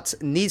robot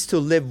needs to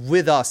live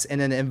with us in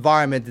an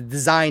environment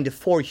designed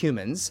for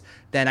humans,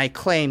 then I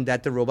claim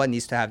that the robot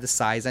needs to have the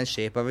size and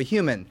shape of a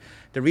human.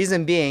 The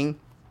reason being,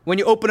 when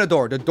you open a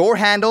door, the door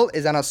handle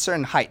is on a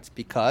certain height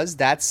because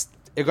that's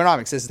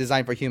ergonomics. It's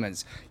designed for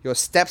humans. Your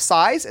step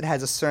size, it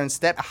has a certain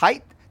step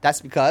height.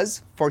 That's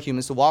because for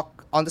humans to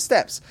walk on the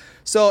steps.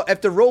 So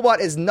if the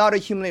robot is not a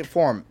humanoid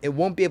form, it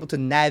won't be able to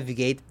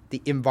navigate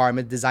the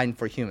environment designed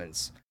for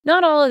humans.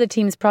 Not all of the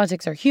team's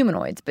projects are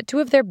humanoids, but 2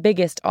 of their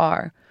biggest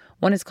are.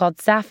 One is called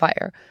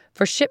Sapphire,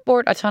 for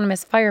shipboard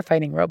autonomous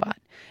firefighting robot,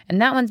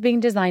 and that one's being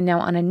designed now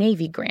on a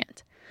Navy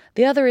grant.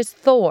 The other is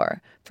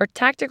Thor, for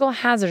tactical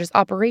hazardous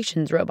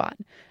operations robot.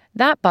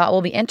 That bot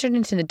will be entered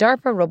into the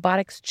DARPA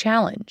Robotics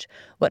Challenge,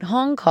 what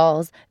Hong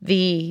calls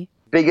the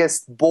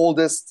biggest,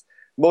 boldest,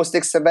 most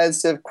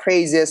expensive,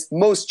 craziest,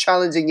 most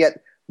challenging,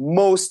 yet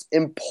most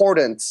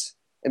important,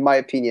 in my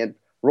opinion,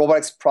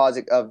 robotics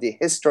project of the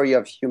history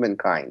of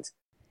humankind.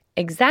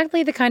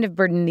 Exactly the kind of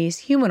burden these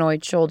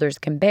humanoid shoulders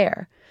can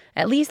bear.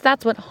 At least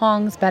that's what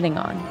Hong's betting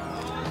on.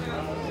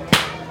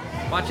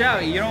 Watch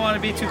out, you don't want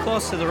to be too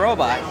close to the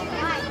robot.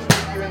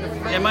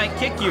 It might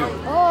kick you.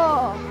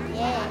 Oh,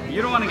 yeah.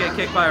 You don't want to get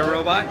kicked by a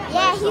robot.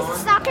 Yeah, he's a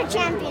soccer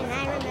champion,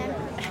 I remember.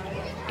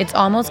 It's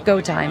almost go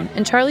time,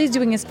 and Charlie's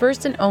doing his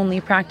first and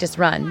only practice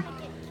run.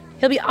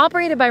 He'll be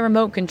operated by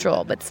remote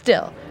control, but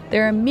still,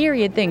 there are a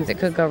myriad things that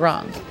could go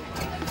wrong.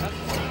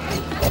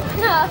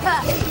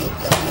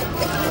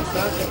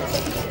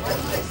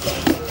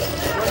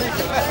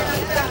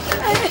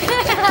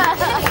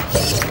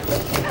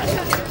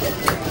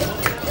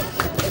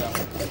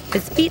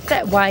 His feet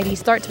set wide, he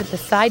starts with the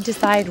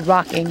side-to-side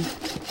rocking,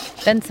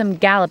 then some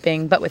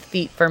galloping, but with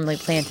feet firmly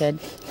planted,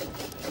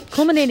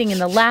 culminating in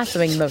the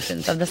lassoing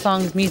motions of the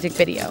song's music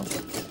video.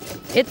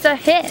 It's a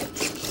hit!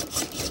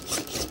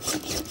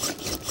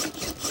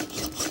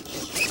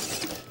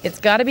 It's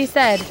gotta be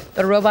said,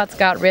 the robot's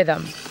got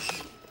rhythm.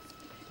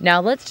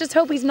 Now let's just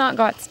hope he's not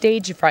got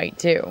stage fright,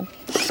 too.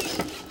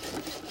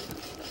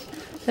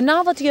 The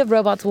novelty of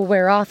robots will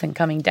wear off in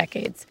coming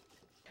decades,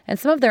 and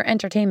some of their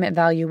entertainment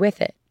value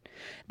with it.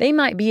 They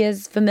might be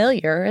as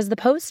familiar as the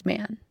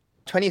postman.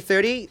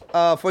 2030,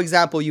 for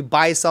example, you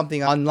buy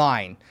something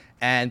online,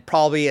 and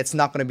probably it's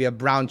not going to be a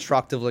brown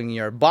truck delivering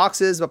your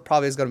boxes, but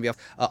probably it's going to be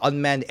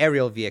unmanned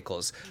aerial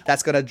vehicles.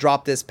 That's going to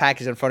drop this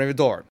package in front of your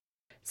door.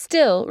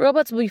 Still,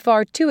 robots will be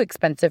far too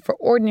expensive for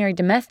ordinary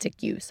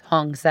domestic use,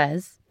 Hong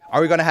says.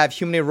 Are we going to have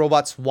humanoid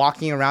robots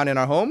walking around in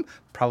our home?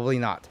 Probably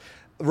not.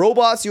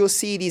 Robots, you'll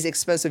see these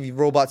expensive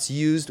robots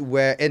used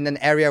where in an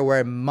area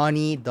where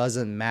money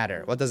doesn't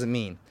matter. What does it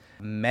mean?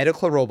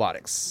 Medical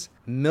robotics,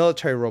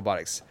 military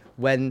robotics.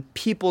 When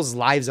people's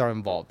lives are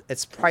involved,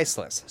 it's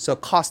priceless, so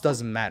cost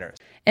doesn't matter.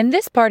 And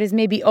this part is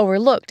maybe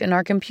overlooked in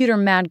our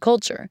computer-mad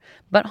culture,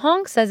 but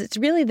Hong says it's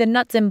really the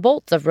nuts and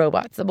bolts of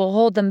robots that will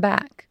hold them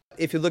back.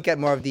 If you look at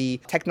more of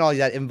the technology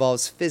that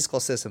involves physical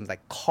systems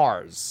like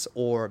cars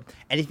or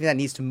anything that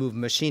needs to move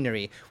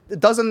machinery, it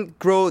doesn't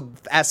grow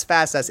as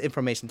fast as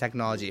information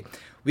technology.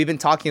 We've been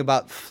talking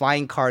about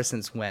flying cars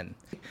since when?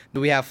 Do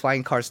we have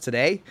flying cars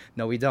today?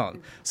 No, we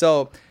don't.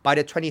 So by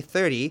the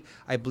 2030,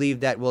 I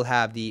believe that we'll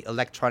have the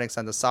electronics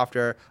and the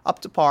software up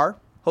to par,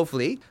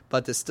 hopefully,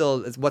 but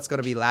still what's going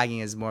to be lagging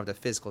is more of the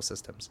physical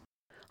systems.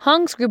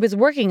 Hong's group is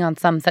working on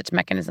some such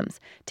mechanisms,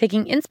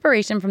 taking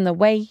inspiration from the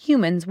way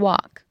humans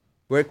walk.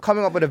 We're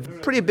coming up with a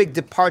pretty big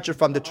departure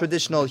from the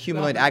traditional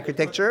humanoid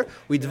architecture.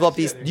 We developed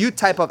these new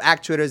type of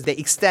actuators. They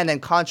extend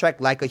and contract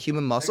like a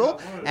human muscle,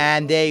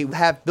 and they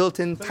have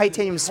built-in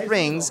titanium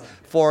springs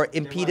for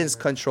impedance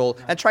control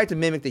and try to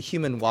mimic the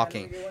human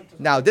walking.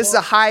 Now, this is a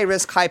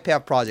high-risk,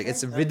 high-payoff project.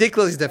 It's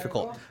ridiculously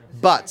difficult.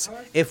 But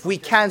if we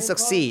can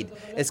succeed,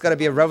 it's going to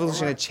be a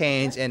revolutionary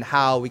change in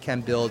how we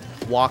can build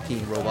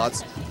walking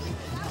robots.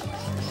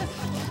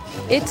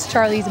 It's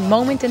Charlie's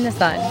moment in the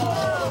sun.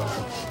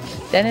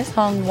 Dennis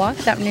Hong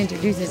walks out and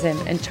introduces him,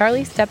 and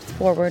Charlie steps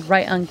forward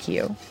right on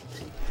cue.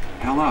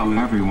 Hello,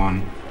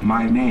 everyone.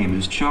 My name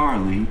is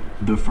Charlie,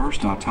 the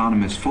first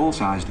autonomous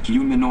full-sized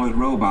humanoid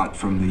robot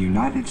from the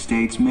United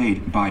States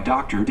made by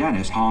Dr.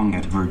 Dennis Hong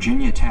at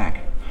Virginia Tech.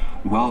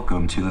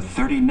 Welcome to the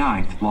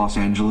 39th Los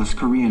Angeles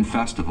Korean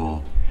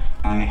Festival.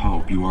 I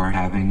hope you are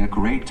having a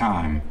great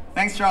time.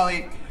 Thanks,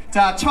 Charlie.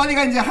 자,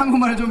 찰리가 이제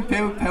한국말을 좀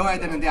배워야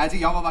되는데 아직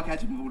영어밖에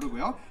아직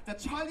모르고요.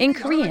 In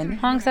Korean,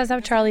 Hong says how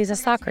Charlie's a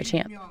soccer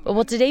champ, but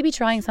will today be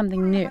trying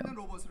something new.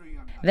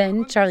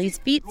 Then Charlie's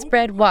feet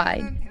spread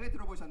wide.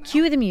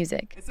 Cue the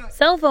music.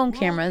 Cell phone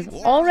cameras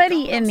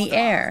already in the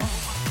air.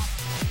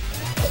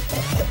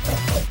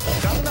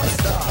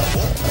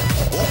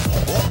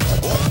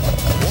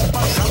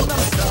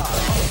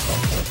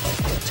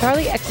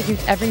 Charlie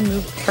executes every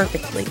move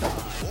perfectly,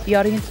 the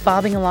audience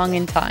bobbing along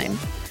in time.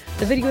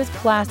 The video is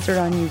plastered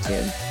on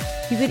YouTube.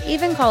 You could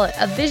even call it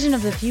a vision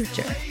of the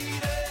future.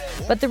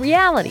 But the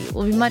reality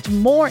will be much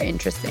more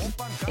interesting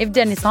if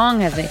Dennis Hong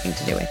has anything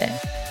to do with it.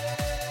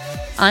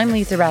 I'm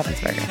Lisa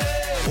Ravensburger.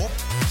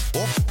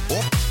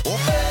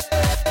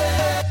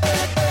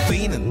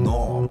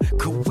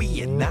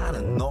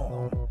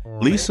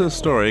 Lisa's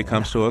story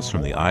comes to us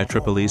from the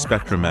IEEE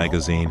Spectrum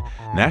magazine,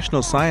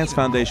 National Science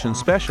Foundation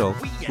special,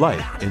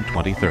 Life in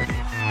 2030.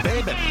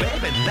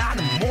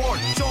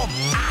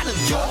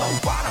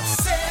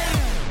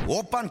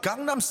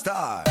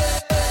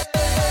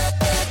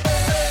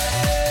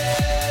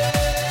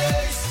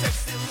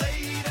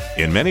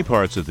 In many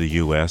parts of the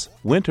U.S.,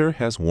 winter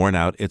has worn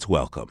out its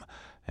welcome.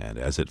 And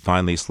as it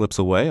finally slips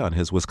away on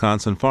his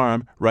Wisconsin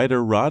farm,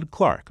 writer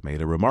Clarke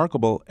made a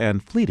remarkable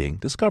and fleeting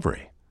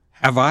discovery.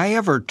 Have I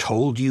ever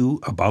told you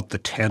about the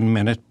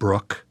 10-minute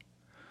brook?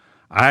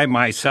 I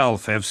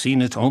myself have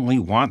seen it only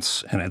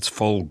once in its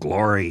full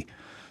glory,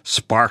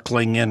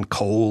 sparkling and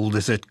cold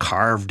as it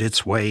carved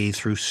its way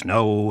through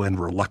snow and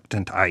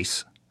reluctant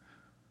ice.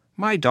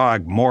 My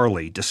dog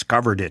Morley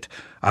discovered it,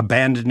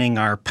 abandoning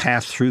our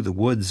path through the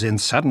woods in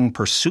sudden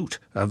pursuit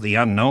of the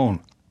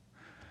unknown.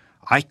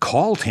 I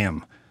called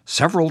him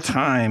several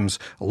times,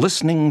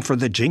 listening for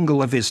the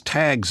jingle of his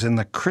tags in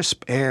the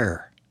crisp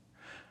air.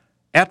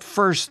 At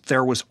first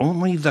there was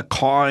only the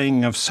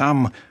cawing of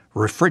some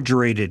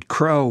refrigerated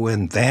crow,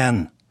 and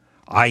then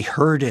I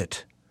heard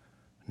it.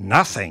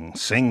 Nothing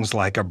sings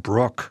like a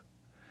brook.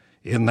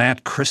 In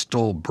that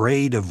crystal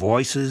braid of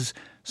voices,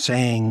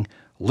 saying,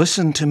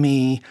 "Listen to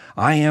me,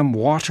 I am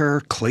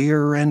water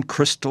clear and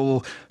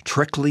crystal,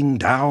 trickling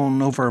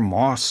down over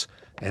moss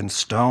and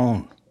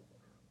stone."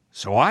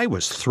 So I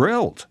was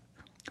thrilled,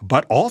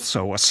 but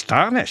also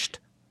astonished.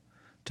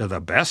 To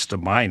the best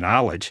of my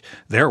knowledge,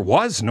 there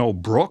was no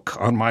brook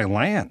on my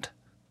land.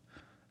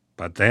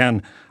 But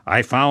then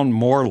I found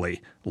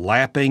Morley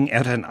lapping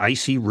at an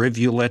icy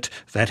rivulet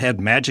that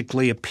had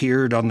magically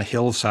appeared on the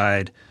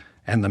hillside,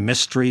 and the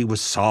mystery was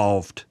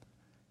solved.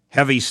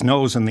 Heavy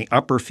snows in the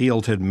upper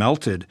field had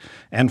melted,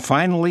 and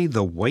finally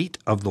the weight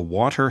of the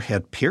water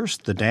had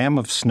pierced the dam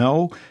of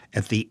snow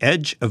at the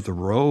edge of the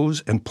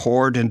rows and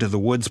poured into the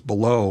woods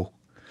below,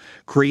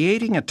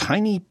 creating a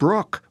tiny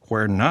brook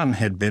where none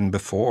had been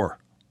before.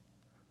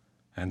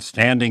 And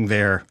standing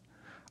there,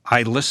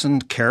 I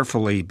listened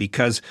carefully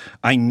because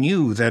I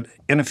knew that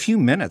in a few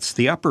minutes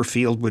the upper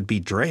field would be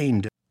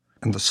drained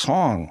and the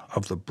song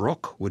of the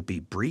brook would be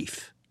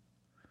brief.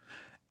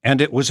 And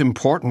it was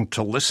important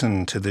to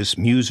listen to this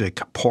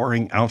music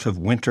pouring out of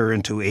winter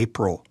into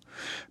April,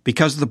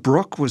 because the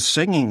brook was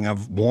singing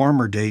of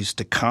warmer days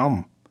to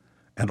come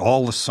and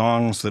all the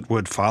songs that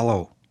would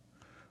follow,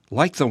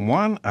 like the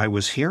one I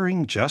was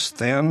hearing just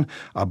then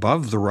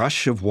above the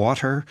rush of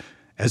water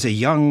as a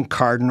young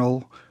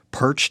cardinal,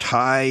 perched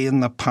high in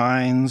the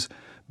pines,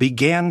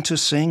 began to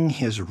sing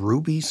his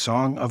ruby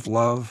song of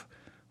love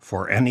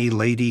for any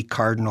lady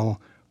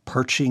cardinal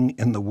perching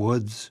in the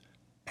woods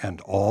and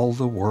all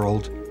the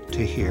world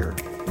to hear.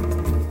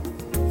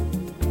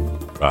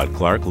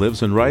 Clarke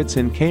lives and writes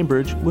in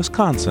Cambridge,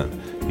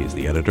 Wisconsin. He's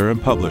the editor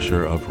and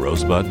publisher of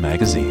Rosebud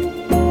magazine.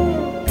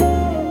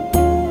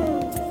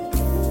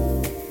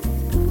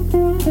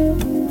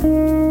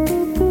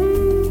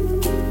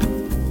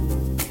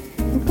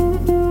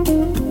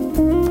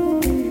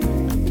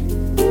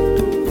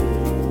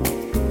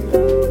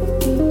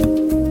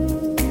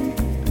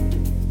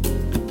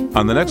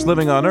 On the next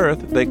Living on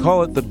Earth, they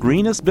call it the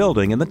greenest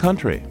building in the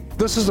country.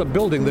 This is a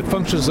building that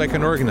functions like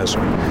an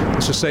organism.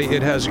 It's to say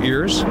it has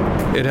ears,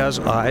 it has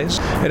eyes,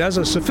 it has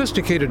a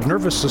sophisticated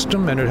nervous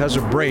system, and it has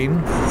a brain.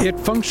 It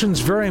functions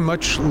very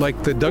much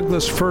like the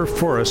Douglas fir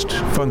forest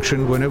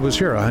functioned when it was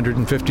here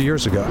 150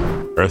 years ago.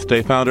 Earth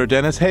Day founder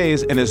Dennis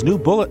Hayes and his new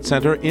Bullet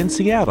Center in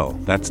Seattle.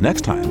 That's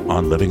next time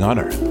on Living on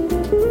Earth.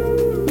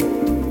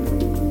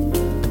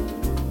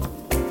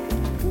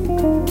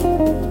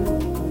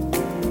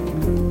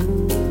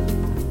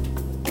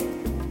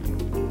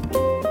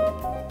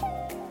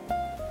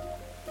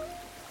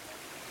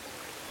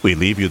 We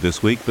leave you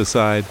this week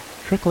beside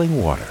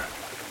trickling water.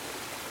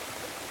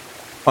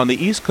 On the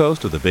east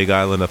coast of the big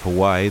island of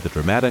Hawaii, the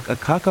dramatic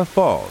Akaka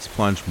Falls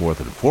plunge more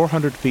than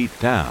 400 feet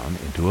down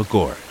into a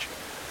gorge.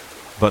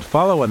 But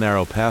follow a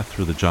narrow path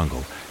through the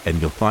jungle, and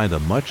you'll find a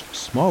much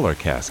smaller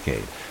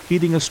cascade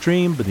feeding a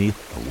stream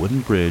beneath a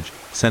wooden bridge,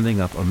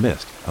 sending up a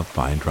mist of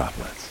fine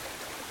droplets.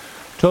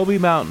 Toby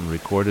Mountain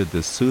recorded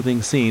this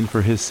soothing scene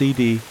for his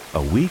CD,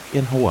 A Week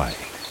in Hawaii.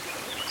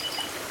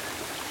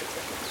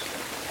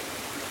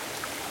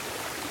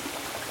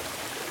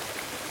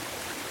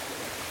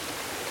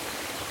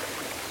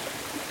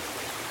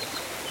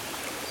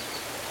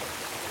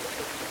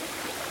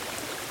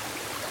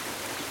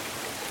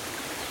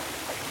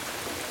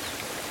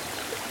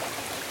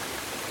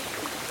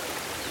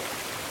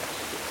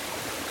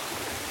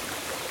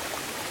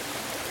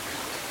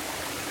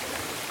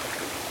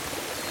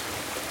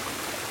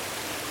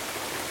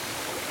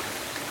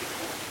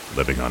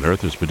 Living on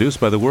Earth is produced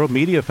by the World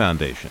Media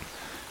Foundation.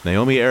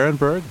 Naomi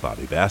Ehrenberg,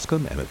 Bobby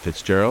Bascom, Emmett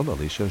Fitzgerald,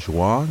 Alicia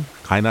Zhuang,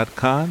 Kainat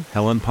Khan,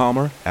 Helen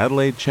Palmer,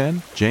 Adelaide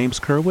Chen, James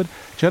Kerwood,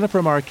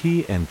 Jennifer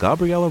Marquis, and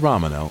Gabriella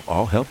Romano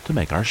all helped to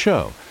make our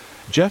show.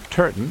 Jeff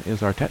Turton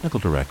is our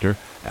technical director.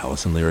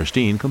 Allison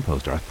Lierstein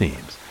composed our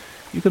themes.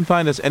 You can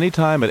find us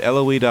anytime at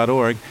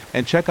LOE.org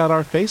and check out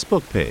our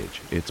Facebook page.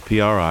 It's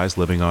PRI's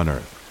Living on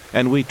Earth.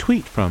 And we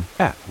tweet from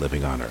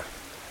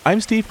 @LivingOnEarth.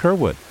 I'm Steve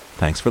Kerwood.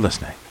 Thanks for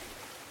listening.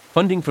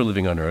 Funding for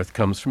Living on Earth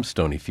comes from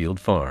Stonyfield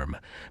Farm,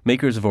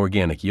 makers of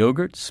organic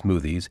yogurt,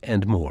 smoothies,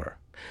 and more.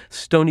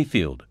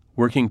 Stonyfield,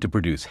 working to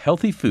produce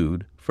healthy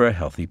food for a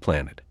healthy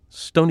planet.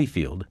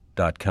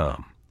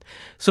 Stonyfield.com.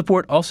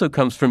 Support also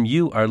comes from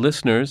you, our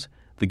listeners,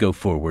 the Go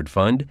Forward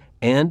Fund,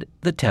 and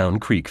the Town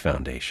Creek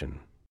Foundation.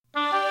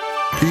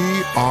 PRI,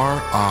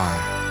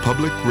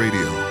 Public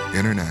Radio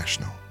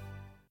International.